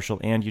residential, commercial,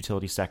 and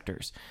utility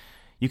sectors.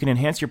 You can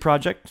enhance your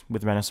project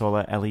with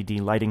ReneSola LED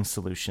lighting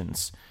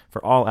solutions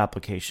for all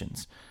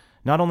applications.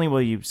 Not only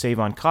will you save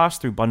on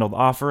cost through bundled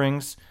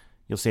offerings,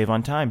 you'll save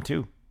on time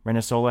too.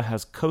 ReneSola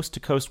has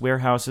coast-to-coast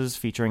warehouses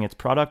featuring its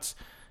products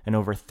and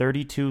over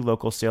 32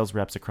 local sales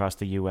reps across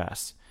the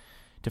U.S.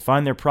 To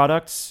find their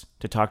products,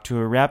 to talk to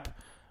a rep,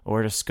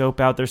 or to scope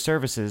out their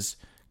services,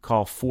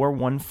 call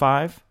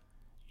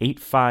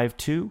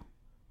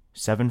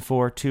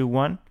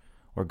 415-852-7421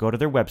 or go to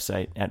their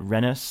website at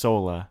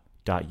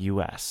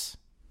renesola.us.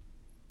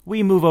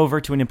 We move over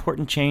to an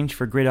important change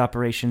for grid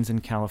operations in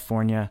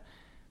California.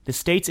 The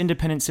state's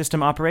independent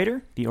system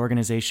operator, the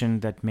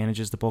organization that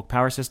manages the bulk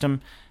power system,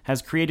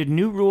 has created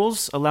new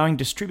rules allowing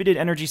distributed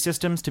energy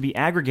systems to be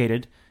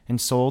aggregated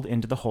and sold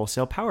into the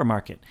wholesale power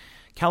market.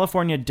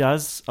 California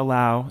does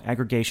allow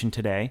aggregation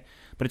today,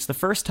 but it's the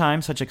first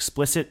time such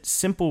explicit,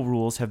 simple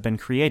rules have been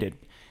created,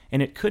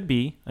 and it could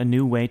be a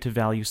new way to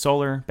value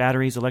solar,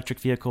 batteries,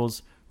 electric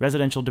vehicles,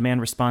 residential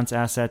demand response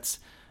assets,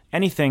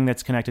 anything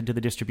that's connected to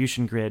the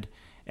distribution grid,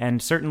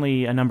 and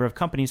certainly a number of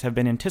companies have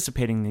been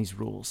anticipating these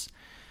rules.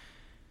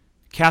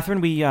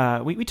 Catherine, we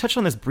touched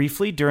on this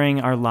briefly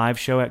during our live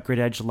show at Grid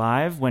Edge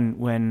Live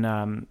when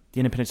the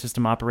independent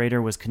system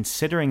operator was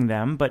considering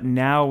them, but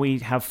now we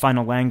have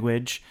final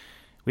language.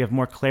 We have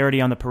more clarity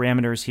on the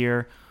parameters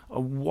here.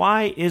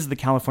 Why is the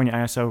California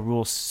ISO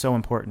rule so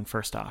important,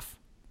 first off?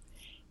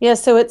 Yeah,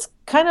 so it's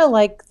kind of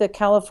like the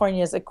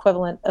California's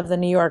equivalent of the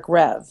New York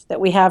REV that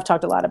we have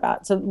talked a lot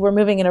about. So we're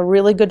moving in a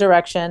really good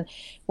direction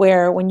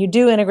where when you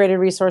do integrated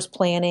resource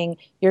planning,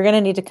 you're going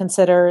to need to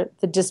consider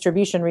the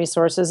distribution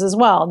resources as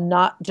well,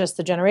 not just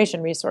the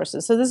generation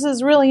resources. So this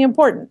is really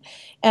important.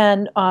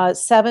 And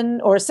 7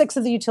 or 6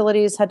 of the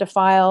utilities had to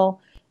file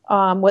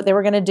what they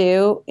were going to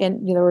do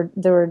in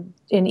they were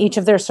in each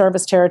of their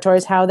service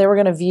territories, how they were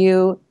going to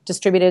view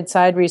distributed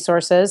side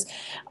resources.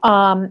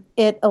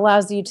 It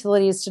allows the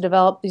utilities to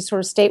develop these sort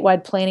of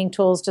statewide planning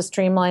tools to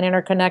streamline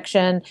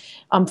interconnection,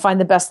 find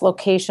the best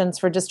locations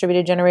for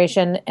distributed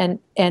generation, and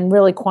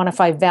really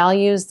quantify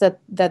values that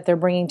they're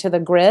bringing to the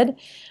grid.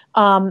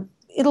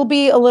 It'll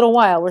be a little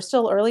while. We're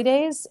still early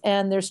days,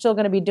 and they're still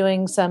going to be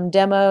doing some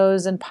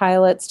demos and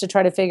pilots to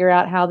try to figure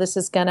out how this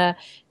is going to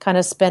kind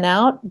of spin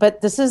out.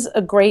 But this is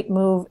a great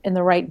move in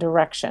the right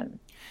direction.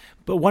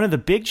 But one of the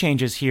big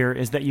changes here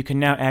is that you can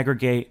now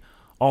aggregate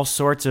all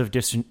sorts of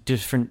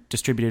different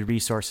distributed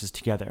resources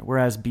together,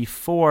 whereas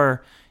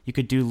before you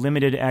could do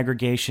limited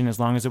aggregation as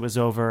long as it was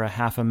over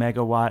 0.5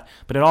 megawatt,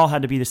 but it all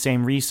had to be the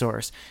same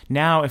resource.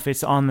 Now, if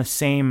it's on the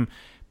same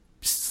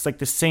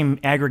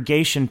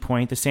aggregation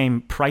point, the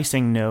same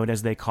pricing node,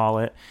 as they call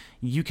it,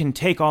 you can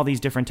take all these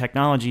different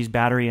technologies,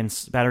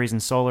 batteries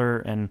and solar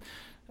and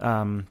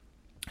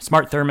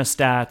smart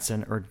thermostats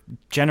or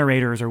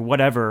generators or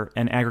whatever,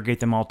 and aggregate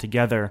them all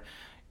together.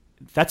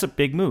 that's a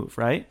big move,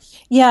 right?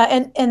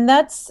 Yeah, and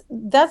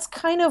that's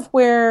kind of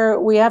where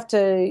we have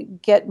to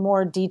get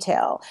more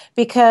detail,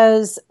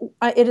 because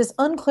it is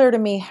unclear to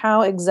me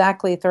how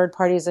exactly third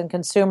parties and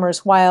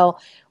consumers, while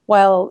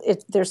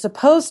they're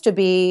supposed to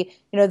be,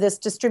 this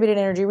distributed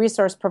energy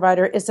resource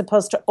provider is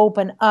supposed to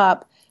open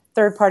up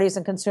third parties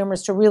and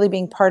consumers to really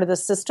being part of the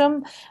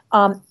system.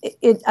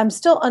 I'm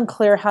still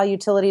unclear how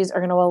utilities are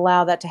going to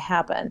allow that to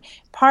happen.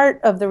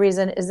 Part of the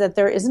reason is that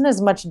there isn't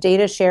as much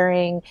data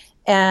sharing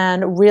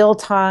and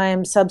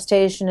real-time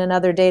substation and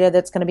other data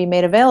that's going to be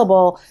made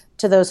available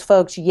to those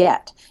folks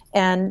yet.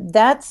 And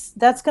that's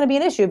going to be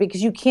an issue,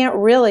 because you can't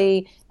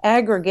really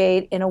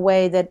aggregate in a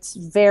way that's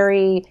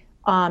very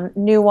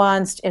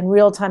nuanced and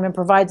real-time and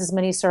provides as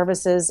many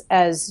services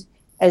as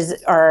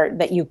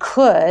that you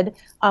could,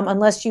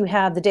 unless you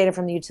have the data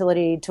from the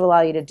utility to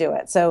allow you to do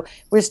it. So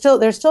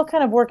they're still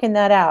kind of working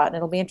that out, and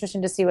it'll be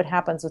interesting to see what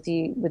happens with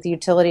the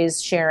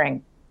utilities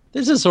sharing.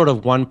 This is sort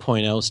of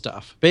 1.0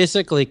 stuff.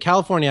 Basically,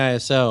 California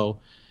ISO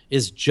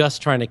is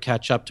just trying to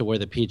catch up to where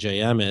the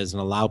PJM is and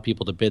allow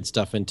people to bid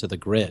stuff into the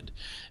grid.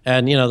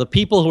 And, the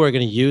people who are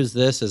going to use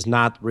this is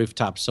not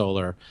rooftop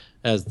solar,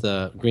 as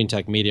the Green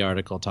Tech Media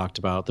article talked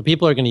about. The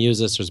people who are going to use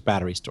this as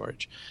battery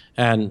storage.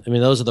 And,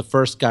 those are the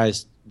first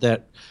guys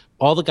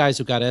all the guys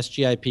who got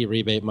SGIP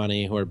rebate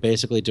money, who are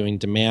basically doing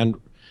demand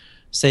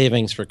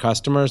savings for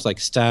customers like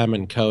STEM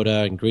and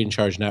CODA and Green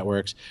Charge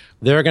Networks,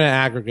 they're going to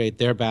aggregate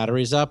their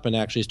batteries up and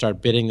actually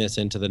start bidding this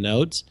into the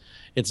nodes.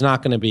 It's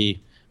not going to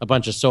be a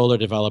bunch of solar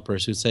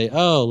developers who say,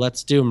 oh,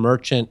 let's do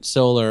merchant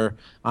solar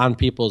on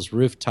people's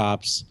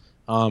rooftops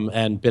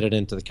and bid it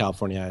into the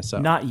California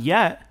ISO. Not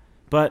yet.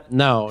 But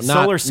no,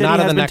 Solar City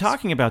has been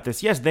talking about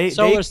this. Yes,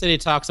 Solar City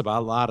talks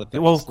about a lot of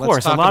things. Well, of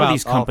course, a lot of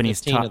these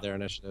companies talk of their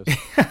initiatives.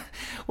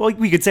 Well,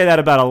 we could say that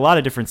about a lot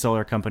of different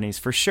solar companies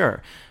for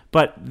sure.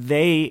 But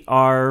they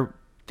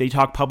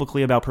talk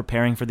publicly about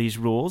preparing for these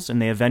rules,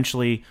 and they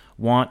eventually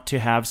want to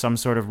have some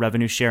sort of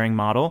revenue sharing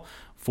model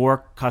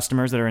for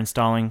customers that are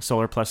installing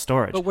solar plus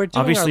storage. But we're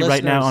doing obviously our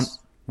right now on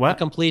a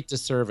complete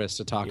disservice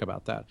to talk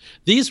about that.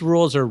 These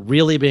rules are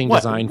really being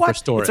designed for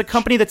storage. It's a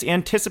company that's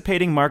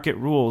anticipating market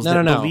rules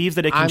that believes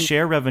that it can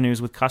share revenues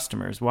with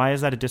customers. Why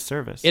is that a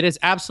disservice? It is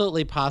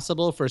absolutely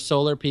possible for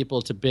solar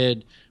people to bid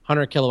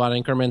 100 kilowatt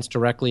increments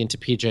directly into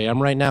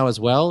PJM right now as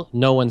well.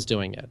 No one's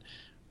doing it.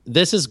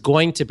 This is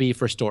going to be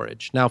for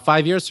storage. Now,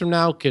 5 years from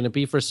now, can it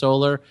be for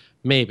solar?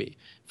 Maybe.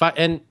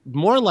 And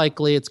more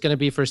likely, it's going to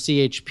be for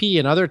CHP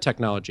and other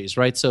technologies,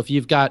 right? So if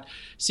you've got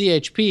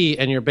CHP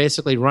and you're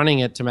basically running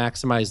it to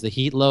maximize the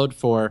heat load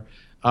for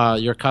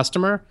your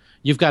customer,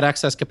 you've got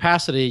excess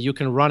capacity. You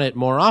can run it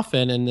more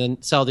often and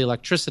then sell the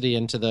electricity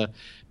into the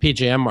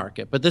PJM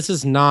market. But this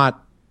is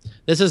not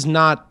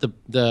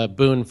the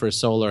boon for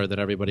solar that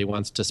everybody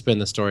wants to spin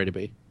the story to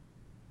be.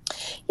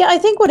 Yeah, I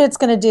think what it's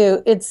going to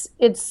do,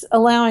 it's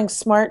allowing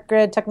smart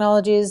grid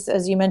technologies,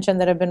 as you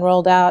mentioned, that have been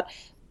rolled out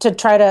to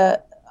try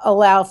to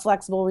allow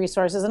flexible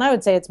resources. And I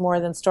would say it's more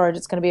than storage.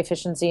 It's going to be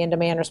efficiency and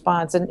demand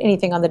response and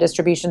anything on the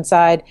distribution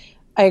side.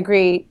 I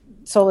agree,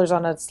 solar's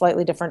on a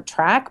slightly different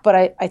track,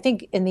 but I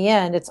think in the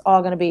end, it's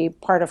all going to be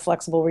part of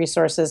flexible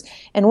resources.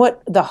 And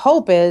what the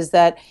hope is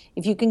that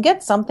if you can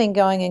get something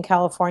going in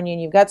California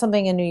and you've got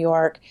something in New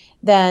York,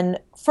 then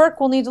FERC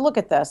will need to look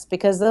at this,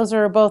 because those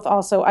are both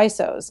also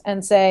ISOs,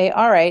 and say,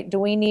 all right, do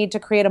we need to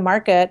create a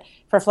market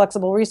for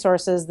flexible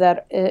resources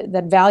that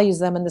values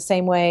them in the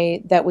same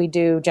way that we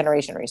do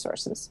generation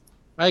resources?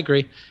 I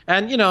agree.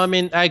 And,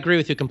 I agree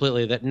with you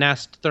completely that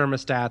Nest,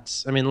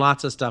 thermostats,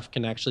 lots of stuff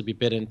can actually be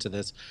bid into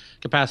this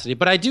capacity.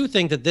 But I do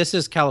think that this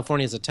is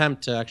California's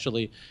attempt to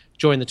actually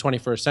join the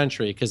 21st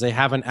century, because they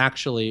haven't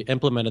actually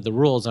implemented the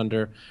rules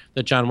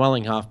that John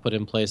Wellinghoff put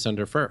in place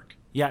under FERC.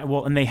 Yeah,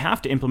 well, and they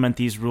have to implement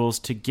these rules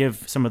to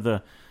give some of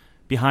the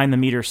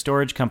behind-the-meter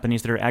storage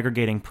companies that are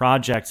aggregating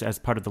projects as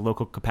part of the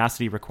local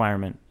capacity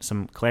requirement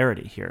some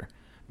clarity here.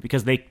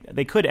 Because they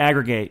could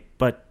aggregate,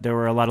 but there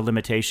were a lot of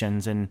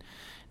limitations, and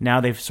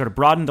now they've sort of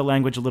broadened the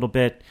language a little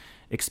bit,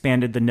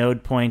 expanded the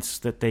node points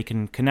that they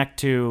can connect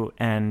to,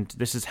 and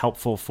this is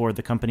helpful for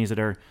the companies that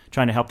are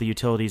trying to help the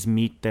utilities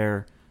meet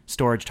their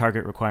storage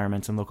target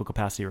requirements and local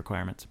capacity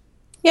requirements.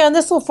 Yeah, and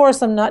this will force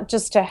them not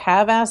just to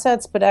have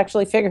assets, but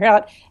actually figure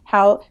out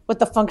what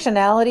the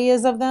functionality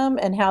is of them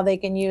and how they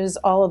can use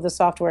all of the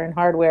software and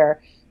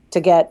hardware to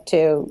get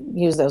to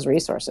use those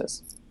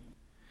resources.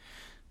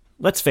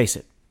 Let's face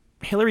it,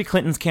 Hillary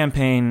Clinton's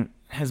campaign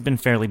has been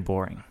fairly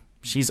boring.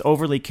 She's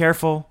overly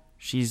careful,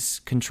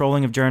 she's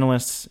controlling of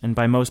journalists, and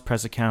by most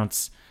press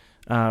accounts,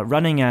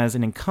 running as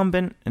an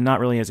incumbent and not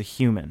really as a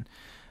human.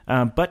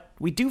 But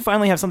we do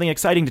finally have something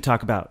exciting to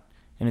talk about,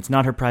 and it's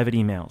not her private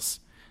emails.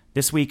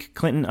 This week,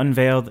 Clinton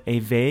unveiled a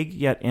vague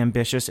yet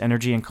ambitious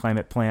energy and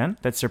climate plan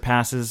that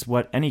surpasses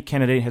what any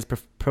candidate has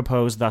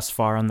proposed thus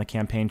far on the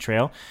campaign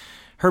trail.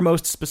 Her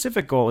most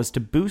specific goal is to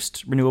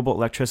boost renewable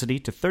electricity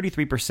to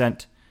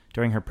 33%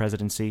 during her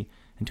presidency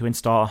and to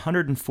install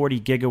 140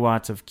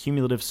 gigawatts of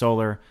cumulative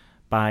solar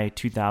by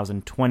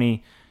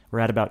 2020. We're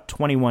at about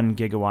 21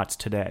 gigawatts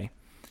today.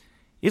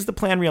 Is the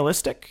plan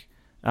realistic?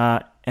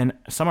 And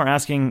some are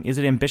asking, is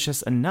it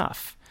ambitious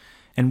enough?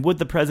 And would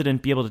the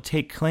president be able to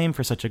take claim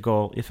for such a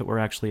goal if it were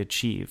actually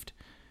achieved?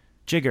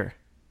 Jigar,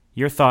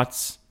 your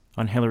thoughts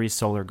on Hillary's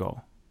solar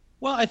goal?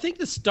 Well, I think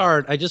to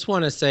start, I just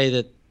want to say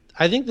that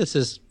I think this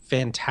is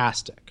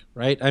fantastic,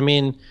 right? I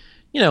mean,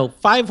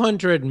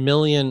 500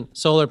 million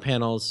solar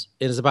panels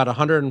is about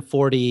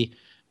 140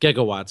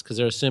 gigawatts because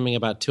they're assuming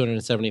about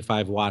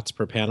 275 watts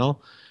per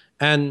panel.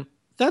 And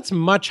that's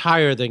much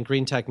higher than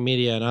Green Tech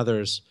Media and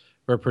others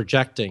were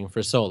projecting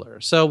for solar.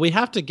 So we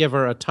have to give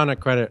her a ton of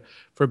credit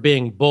for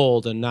being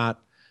bold and not,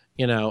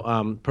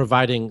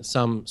 providing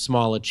some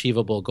small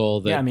achievable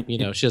goal that,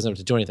 she doesn't have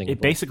to do anything.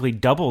 It basically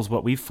doubles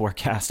what we've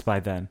forecast by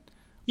then.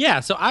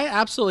 Yeah, so I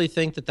absolutely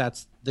think that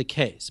that's the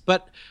case.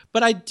 But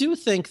I do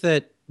think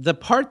that the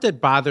part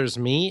that bothers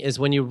me is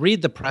when you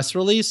read the press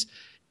release,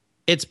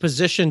 it's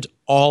positioned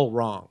all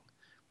wrong.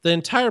 The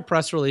entire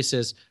press release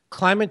is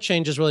climate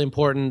change is really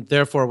important,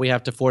 therefore we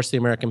have to force the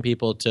American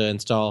people to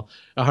install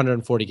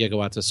 140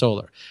 gigawatts of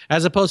solar.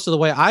 As opposed to the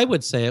way I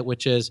would say it,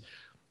 which is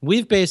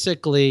we've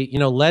basically,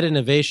 led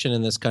innovation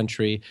in this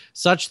country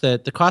such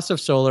that the cost of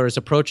solar is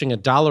approaching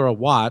 $1 a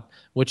watt,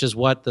 which is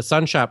what the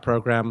Sunshot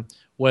program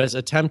was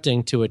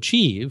attempting to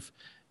achieve.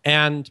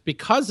 And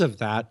because of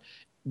that,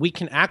 we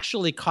can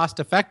actually cost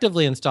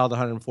effectively install the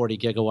 140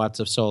 gigawatts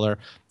of solar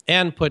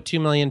and put 2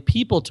 million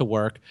people to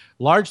work,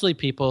 largely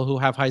people who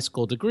have high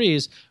school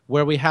degrees,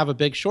 where we have a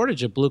big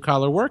shortage of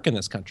blue-collar work in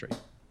this country.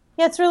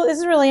 Yeah, this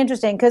is really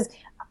interesting because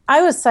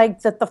I was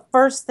psyched that the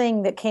first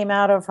thing that came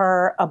out of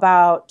her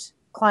about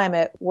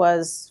climate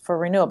was for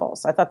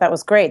renewables. I thought that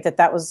was great,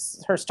 that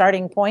was her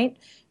starting point,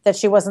 that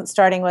she wasn't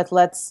starting with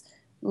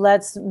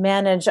let's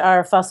manage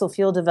our fossil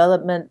fuel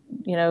development,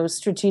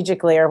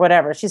 strategically or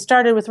whatever. She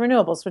started with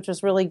renewables, which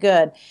was really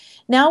good.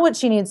 Now what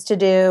she needs to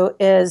do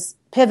is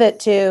pivot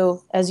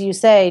to, as you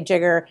say,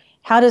 Jigar,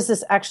 how does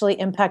this actually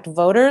impact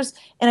voters?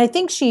 And I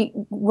think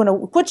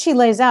what she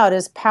lays out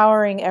is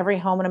powering every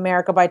home in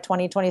America by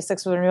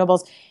 2026 with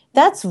renewables.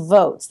 That's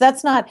votes.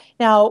 That's not,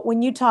 now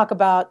when you talk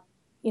about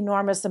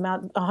enormous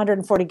amount,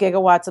 140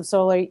 gigawatts of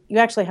solar, you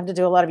actually have to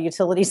do a lot of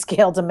utility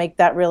scale to make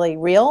that really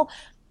real.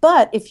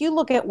 But if you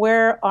look at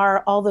where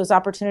are all those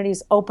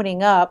opportunities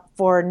opening up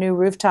for new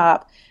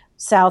rooftop,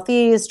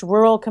 Southeast,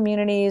 rural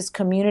communities,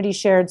 community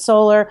shared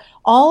solar,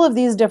 all of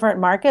these different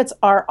markets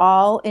are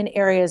all in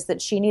areas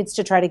that she needs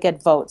to try to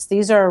get votes.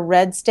 These are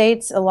red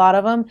states, a lot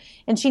of them,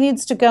 and she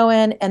needs to go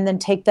in and then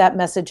take that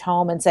message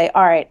home and say,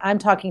 all right, I'm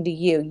talking to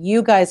you.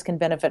 You guys can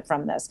benefit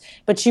from this.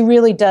 But she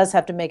really does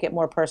have to make it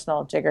more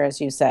personal, Jigar, as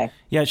you say.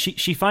 Yeah,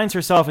 she finds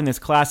herself in this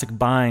classic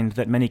bind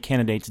that many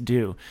candidates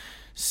do.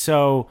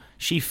 So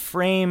she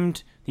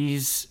framed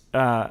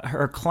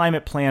her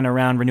climate plan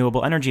around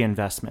renewable energy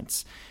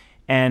investments.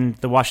 And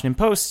the Washington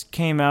Post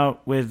came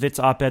out with its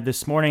op-ed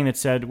this morning that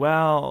said,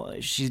 well,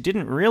 she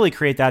didn't really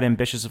create that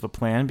ambitious of a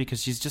plan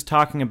because she's just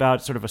talking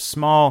about sort of a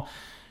small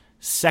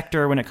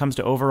sector when it comes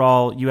to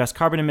overall U.S.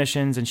 carbon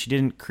emissions, and she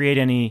didn't create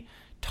any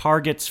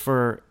targets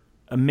for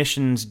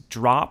emissions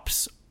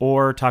drops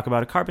or talk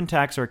about a carbon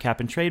tax or a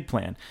cap-and-trade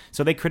plan.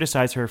 So they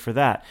criticize her for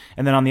that.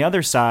 And then on the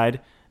other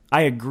side,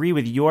 I agree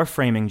with your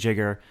framing,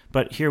 Jigar,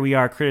 but here we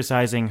are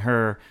criticizing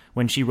her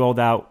when she rolled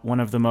out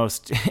one of the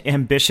most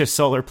ambitious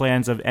solar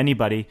plans of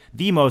anybody,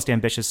 the most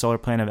ambitious solar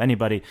plan of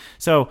anybody.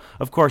 So,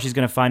 of course, she's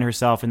going to find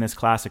herself in this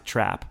classic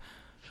trap.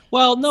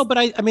 Well, no, but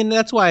I mean,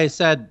 that's why I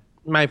said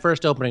my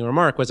first opening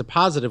remark was a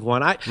positive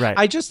one.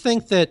 I just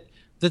think that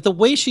the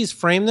way she's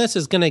framed this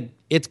is going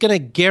to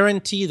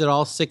guarantee that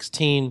all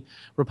 16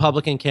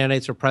 Republican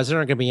candidates for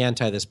president are going to be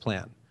anti this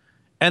plan.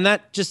 And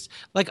that just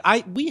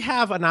we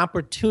have an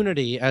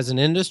opportunity as an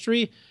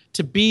industry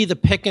to be the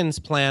Pickens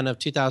plan of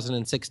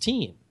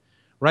 2016,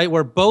 right?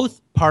 Where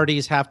both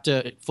parties have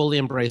to fully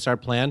embrace our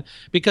plan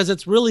because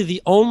it's really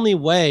the only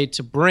way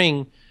to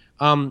bring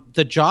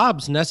the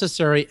jobs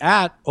necessary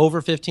at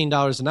over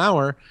 $15 an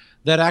hour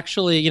that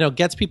actually,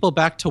 gets people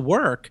back to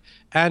work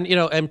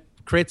and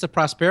creates a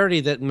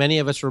prosperity that many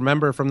of us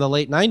remember from the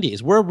late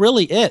 90s. We're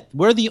really it.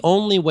 We're the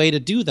only way to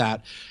do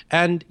that.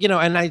 And,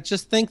 and I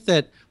just think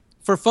that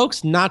for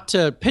folks not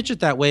to pitch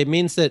it that way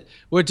means that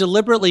we're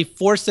deliberately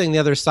forcing the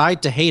other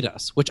side to hate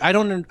us, which I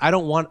don't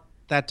want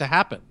that to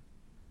happen.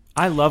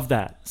 I love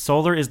that.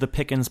 Solar is the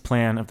Pickens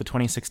plan of the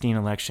 2016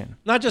 election.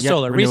 Not just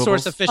solar,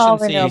 resource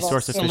efficiency,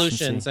 resource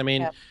solutions. I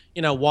mean,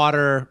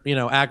 water,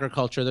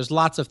 agriculture. There's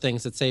lots of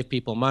things that save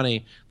people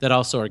money that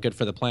also are good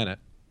for the planet.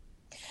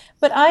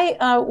 But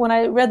when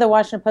I read the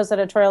Washington Post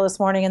editorial this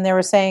morning, and they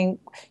were saying,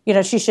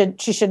 she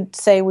should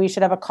say we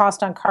should have a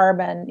cost on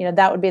carbon.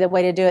 That would be the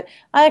way to do it.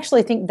 I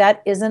actually think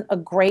that isn't a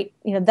great.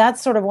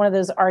 That's sort of one of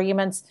those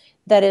arguments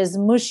that is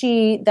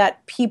mushy,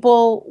 that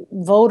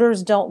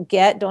voters don't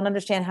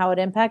understand how it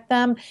impacts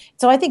them.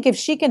 So I think if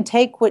she can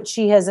take what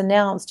she has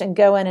announced and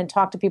go in and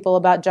talk to people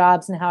about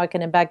jobs and how it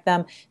can impact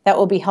them, that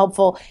will be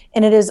helpful.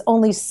 And it is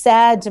only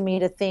sad to me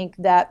to think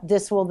that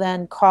this will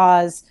then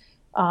cause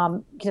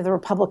the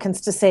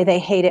Republicans to say they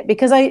hate it,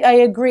 because I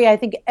agree. I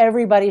think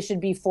everybody should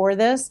be for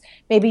this.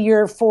 Maybe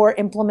you're for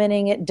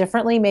implementing it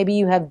differently. Maybe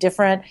you have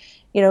different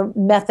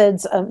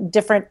methods of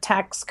different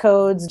tax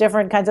codes,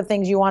 different kinds of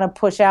things you want to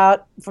push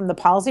out from the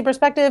policy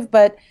perspective.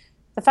 But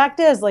the fact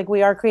is, like,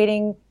 we are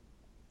creating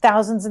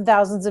thousands and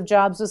thousands of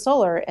jobs with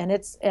solar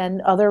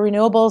and other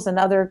renewables and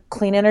other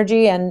clean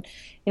energy. And,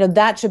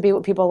 that should be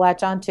what people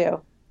latch onto.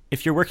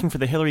 If you're working for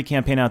the Hillary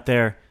campaign out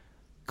there,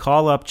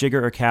 call up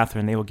Jigar or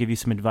Catherine. They will give you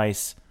some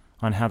advice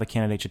on how the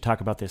candidate should talk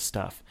about this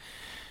stuff.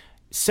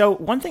 So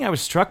one thing I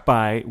was struck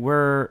by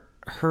were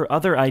her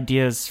other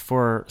ideas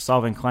for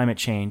solving climate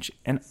change.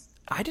 And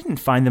I didn't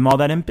find them all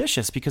that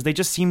ambitious because they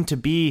just seem to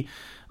be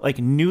like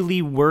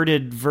newly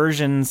worded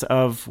versions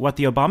of what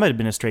the Obama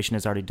administration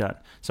has already done.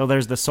 So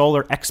there's the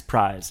Solar X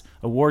Prize,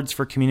 awards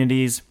for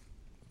communities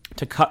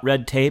to cut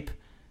red tape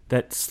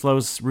that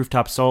slows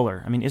rooftop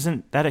solar. I mean,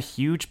 isn't that a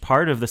huge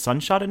part of the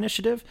Sunshot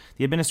Initiative?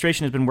 The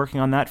administration has been working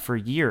on that for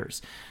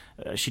years.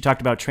 She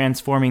talked about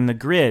transforming the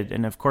grid,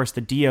 and of course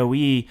the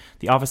DOE,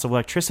 the Office of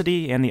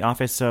Electricity, and the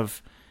Office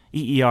of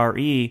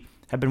EERE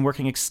have been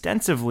working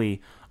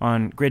extensively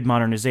on grid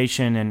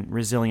modernization and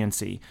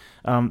resiliency.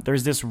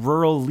 There's this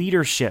rural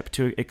leadership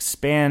to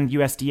expand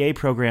USDA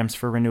programs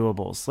for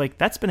renewables. Like,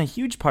 that's been a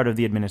huge part of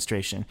the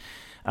administration.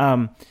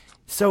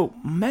 So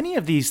many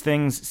of these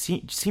things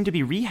seem to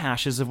be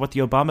rehashes of what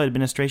the Obama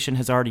administration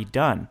has already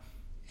done.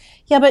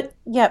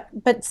 Yeah,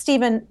 but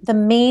Stephen, the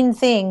main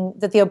thing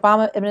that the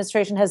Obama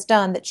administration has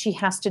done that she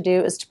has to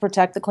do is to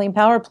protect the Clean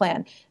Power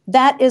Plan.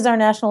 That is our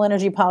national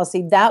energy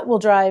policy. That will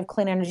drive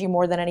clean energy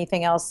more than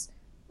anything else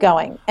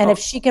going. And if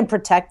she can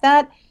protect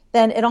that,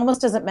 then it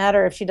almost doesn't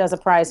matter if she does a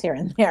prize here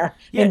and there.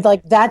 Yeah.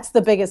 And that's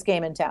the biggest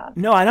game in town.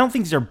 No, I don't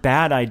think these are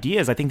bad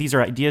ideas. I think these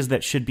are ideas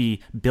that should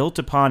be built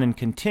upon and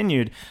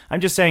continued. I'm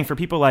just saying, for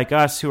people like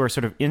us who are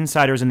sort of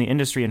insiders in the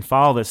industry and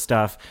follow this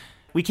stuff,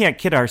 we can't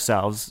kid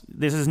ourselves.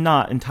 This is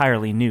not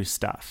entirely new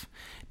stuff.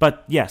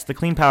 But yes, the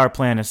Clean Power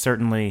Plan is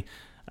certainly,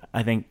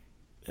 I think,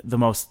 the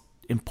most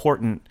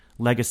important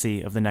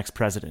legacy of the next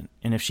president.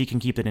 And if she can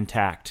keep it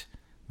intact,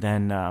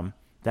 then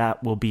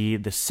that will be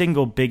the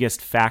single biggest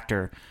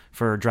factor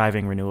for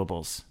driving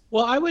renewables.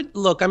 Well,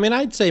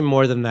 I'd say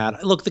more than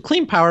that. Look, the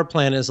Clean Power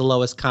Plan is the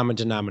lowest common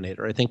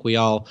denominator. I think we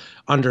all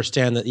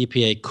understand that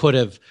EPA could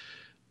have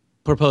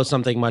proposed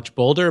something much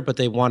bolder, but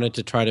they wanted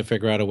to try to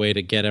figure out a way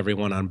to get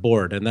everyone on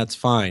board, and that's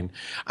fine.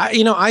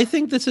 I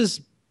think this is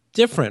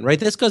different, right?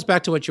 This goes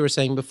back to what you were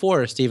saying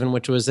before, Stephen,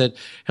 which was that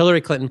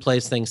Hillary Clinton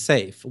plays things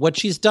safe. What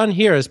she's done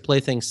here is play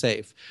things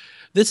safe.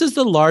 This is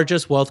the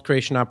largest wealth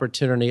creation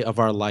opportunity of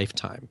our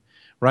lifetime,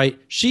 right?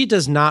 She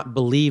does not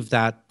believe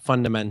that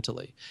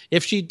fundamentally.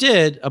 If she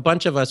did, a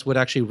bunch of us would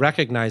actually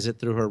recognize it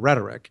through her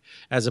rhetoric,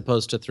 as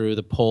opposed to through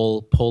the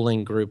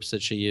polling groups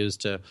that she used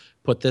to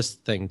put this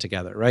thing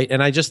together, right?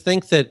 And I just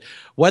think that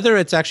whether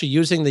it's actually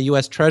using the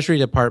U.S. Treasury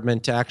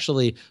Department to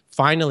actually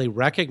finally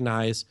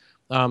recognize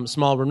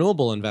small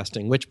renewable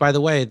investing, which, by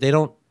the way, they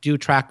don't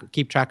keep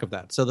track of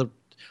that. So the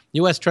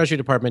U.S. Treasury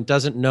Department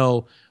doesn't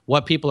know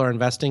what people are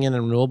investing in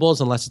renewables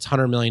unless it's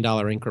 $100 million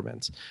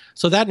increments.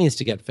 So that needs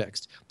to get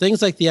fixed.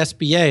 Things like the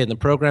SBA and the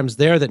programs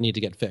there that need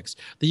to get fixed.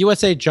 The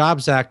USA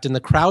Jobs Act and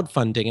the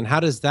crowdfunding, and how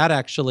does that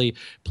actually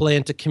play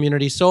into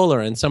community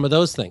solar and some of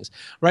those things,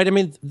 right? I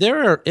mean,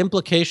 there are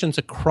implications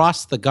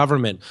across the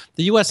government.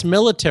 The U.S.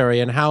 military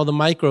and how the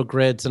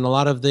microgrids and a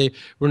lot of the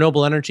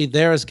renewable energy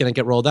there is going to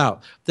get rolled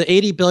out. The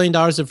 $80 billion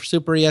of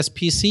super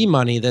ESPC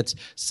money that's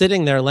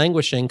sitting there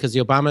languishing because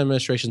the Obama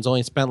administration's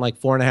only spent like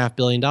 $4.5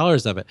 billion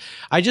of it.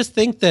 I just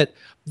think that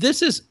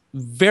this is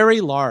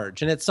very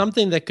large, and it's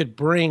something that could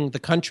bring the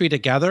country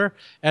together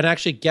and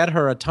actually get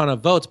her a ton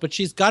of votes. But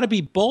she's got to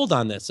be bold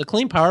on this. The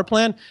Clean Power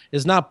Plan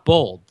is not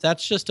bold.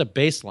 That's just a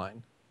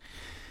baseline.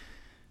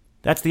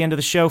 That's the end of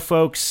the show,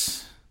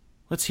 folks.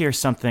 Let's hear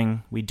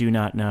something we do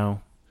not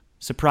know.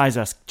 Surprise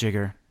us,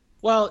 Jigar.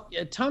 Well,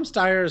 Tom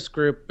Steyer's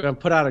group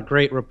put out a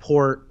great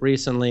report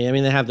recently. I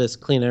mean, they have this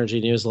clean energy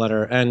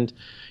newsletter, and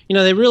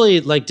they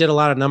really did a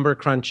lot of number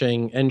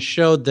crunching and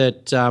showed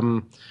that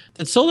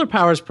that solar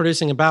power is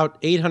producing about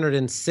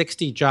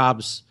 860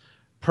 jobs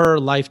per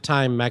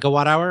lifetime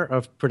megawatt hour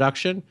of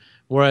production,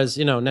 whereas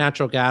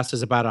natural gas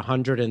is about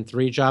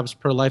 103 jobs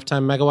per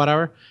lifetime megawatt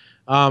hour,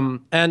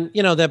 and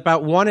that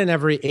about 1 in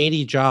every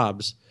 80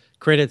 jobs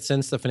created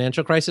since the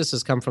financial crisis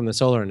has come from the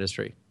solar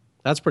industry.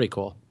 That's pretty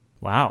cool.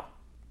 Wow.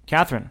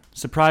 Catherine,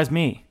 surprise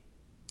me.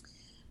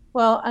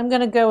 Well, I'm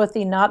going to go with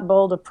the not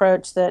bold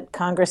approach that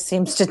Congress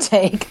seems to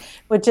take,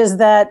 which is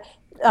that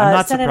I'm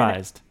not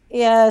surprised.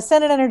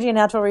 Senate Energy and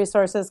Natural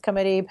Resources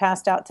Committee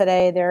passed out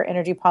today their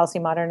Energy Policy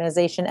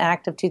Modernization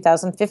Act of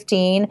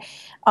 2015.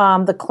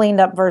 The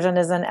cleaned up version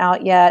isn't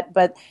out yet,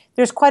 but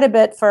there's quite a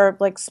bit for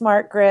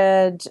smart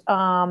grid,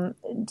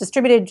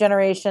 distributed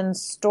generation,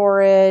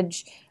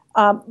 storage.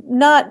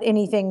 Not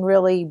anything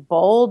really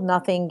bold,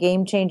 nothing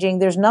game-changing.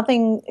 There's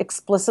nothing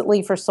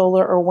explicitly for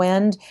solar or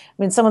wind. I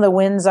mean, some of the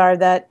wins are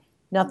that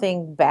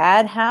nothing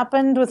bad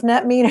happened with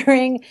net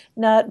metering,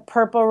 not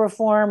PURPA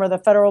reform or the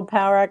Federal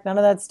Power Act. None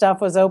of that stuff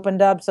was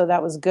opened up, so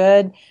that was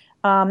good.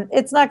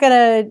 It's not going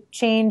to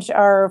change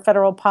our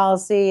federal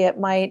policy. It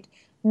might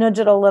nudge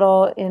it a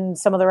little in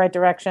some of the right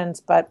directions,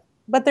 but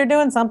they're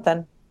doing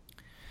something.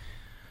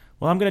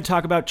 Well, I'm going to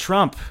talk about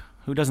Trump.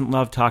 Who doesn't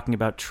love talking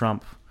about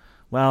Trump?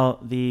 Well,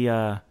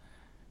 the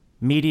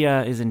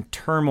media is in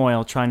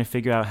turmoil trying to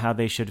figure out how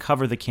they should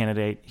cover the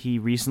candidate. He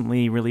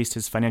recently released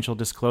his financial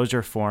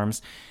disclosure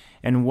forms,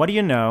 and what do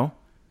you know?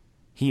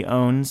 He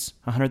owns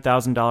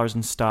 $100,000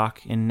 in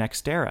stock in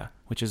NextEra,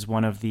 which is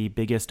one of the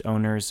biggest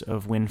owners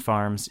of wind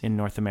farms in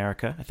North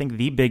America. I think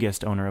the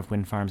biggest owner of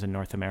wind farms in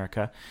North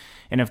America.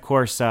 And of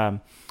course,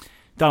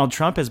 Donald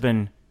Trump has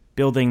been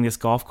building this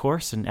golf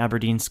course in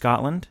Aberdeen,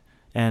 Scotland,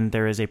 and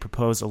there is a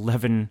proposed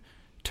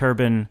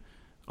 11-turbine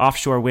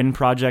offshore wind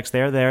projects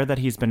there that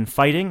he's been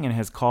fighting and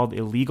has called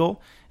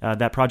illegal.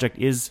 That project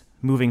is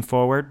moving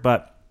forward,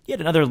 but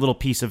yet another little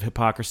piece of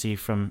hypocrisy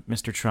from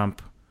Mr.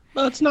 Trump.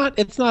 Well, it's not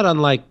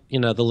unlike,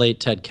 the late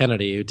Ted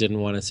Kennedy, who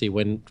didn't want to see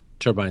wind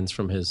turbines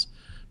from his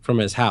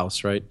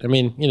house, right? I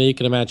mean, you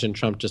can imagine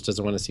Trump just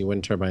doesn't want to see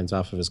wind turbines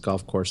off of his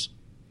golf course.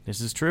 This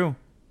is true.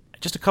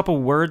 Just a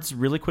couple words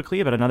really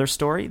quickly about another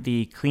story.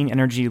 The Clean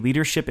Energy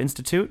Leadership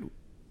Institute,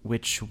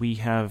 which we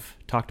have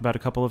talked about a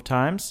couple of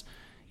times,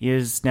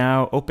 is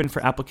now open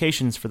for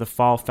applications for the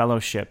Fall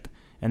Fellowship.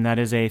 And that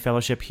is a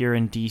fellowship here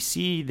in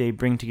D.C. They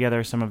bring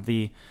together some of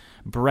the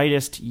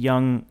brightest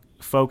young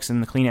folks in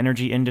the clean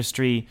energy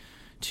industry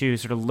to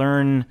sort of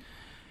learn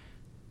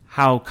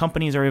how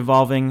companies are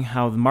evolving,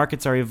 how the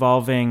markets are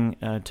evolving,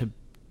 to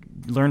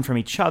learn from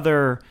each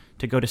other,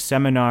 to go to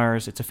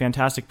seminars. It's a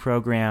fantastic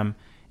program.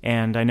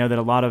 And I know that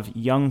a lot of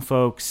young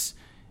folks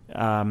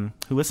who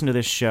listen to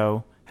this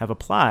show have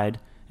applied.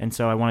 And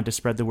so I wanted to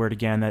spread the word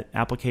again that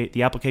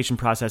the application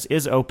process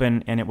is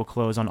open and it will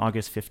close on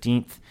August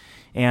 15th.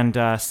 And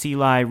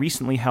CLI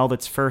recently held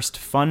its first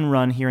fun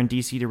run here in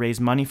D.C. to raise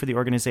money for the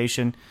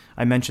organization.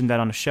 I mentioned that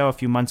on a show a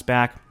few months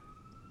back.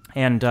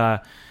 And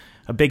a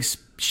big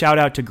shout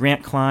out to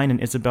Grant Klein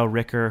and Isabel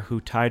Ricker, who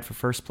tied for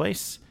first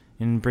place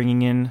in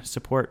bringing in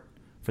support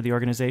for the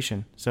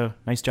organization. So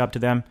nice job to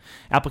them.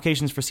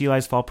 Applications for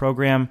CLI's fall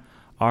program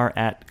are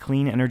at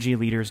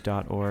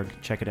cleanenergyleaders.org.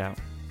 Check it out.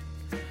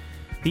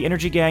 The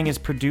Energy Gang is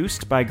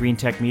produced by Green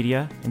Tech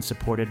Media and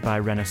supported by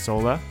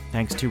Renesola.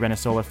 Thanks to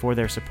Renesola for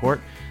their support.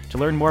 To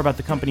learn more about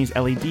the company's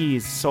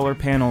LEDs, solar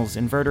panels,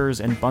 inverters,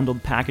 and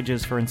bundled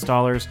packages for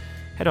installers,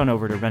 head on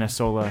over to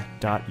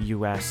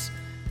renesola.us.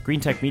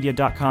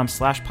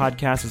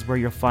 greentechmedia.com/podcast is where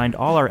you'll find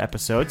all our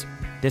episodes.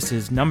 This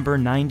is number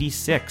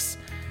 96,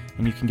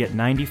 and you can get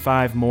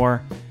 95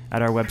 more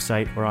at our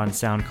website or on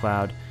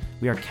SoundCloud.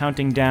 We are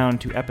counting down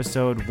to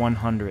episode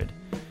 100.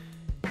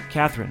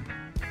 Catherine,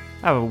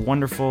 have a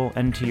wonderful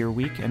end to your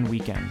week and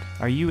weekend.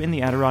 Are you in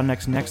the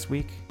Adirondacks next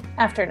week?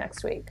 After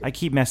next week. I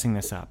keep messing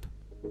this up.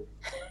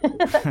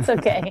 That's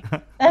okay.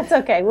 That's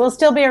okay. We'll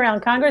still be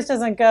around. Congress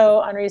doesn't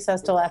go on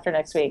recess till after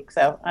next week,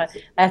 so I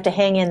have to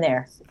hang in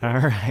there. All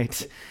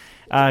right.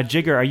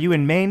 Jigger, are you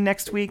in Maine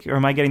next week, or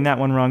am I getting that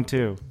one wrong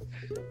too?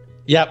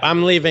 Yep,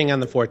 I'm leaving on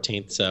the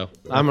 14th, so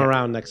I'm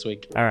around next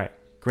week. All right,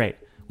 great.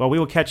 Well, we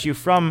will catch you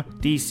from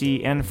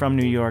D.C. and from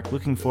New York.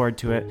 Looking forward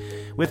to it.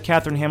 With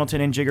Catherine Hamilton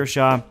and Jigger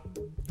Shaw,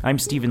 I'm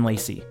Stephen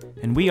Lacey,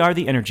 and we are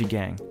the Energy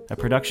Gang, a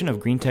production of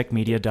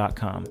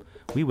greentechmedia.com.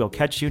 We will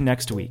catch you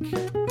next week.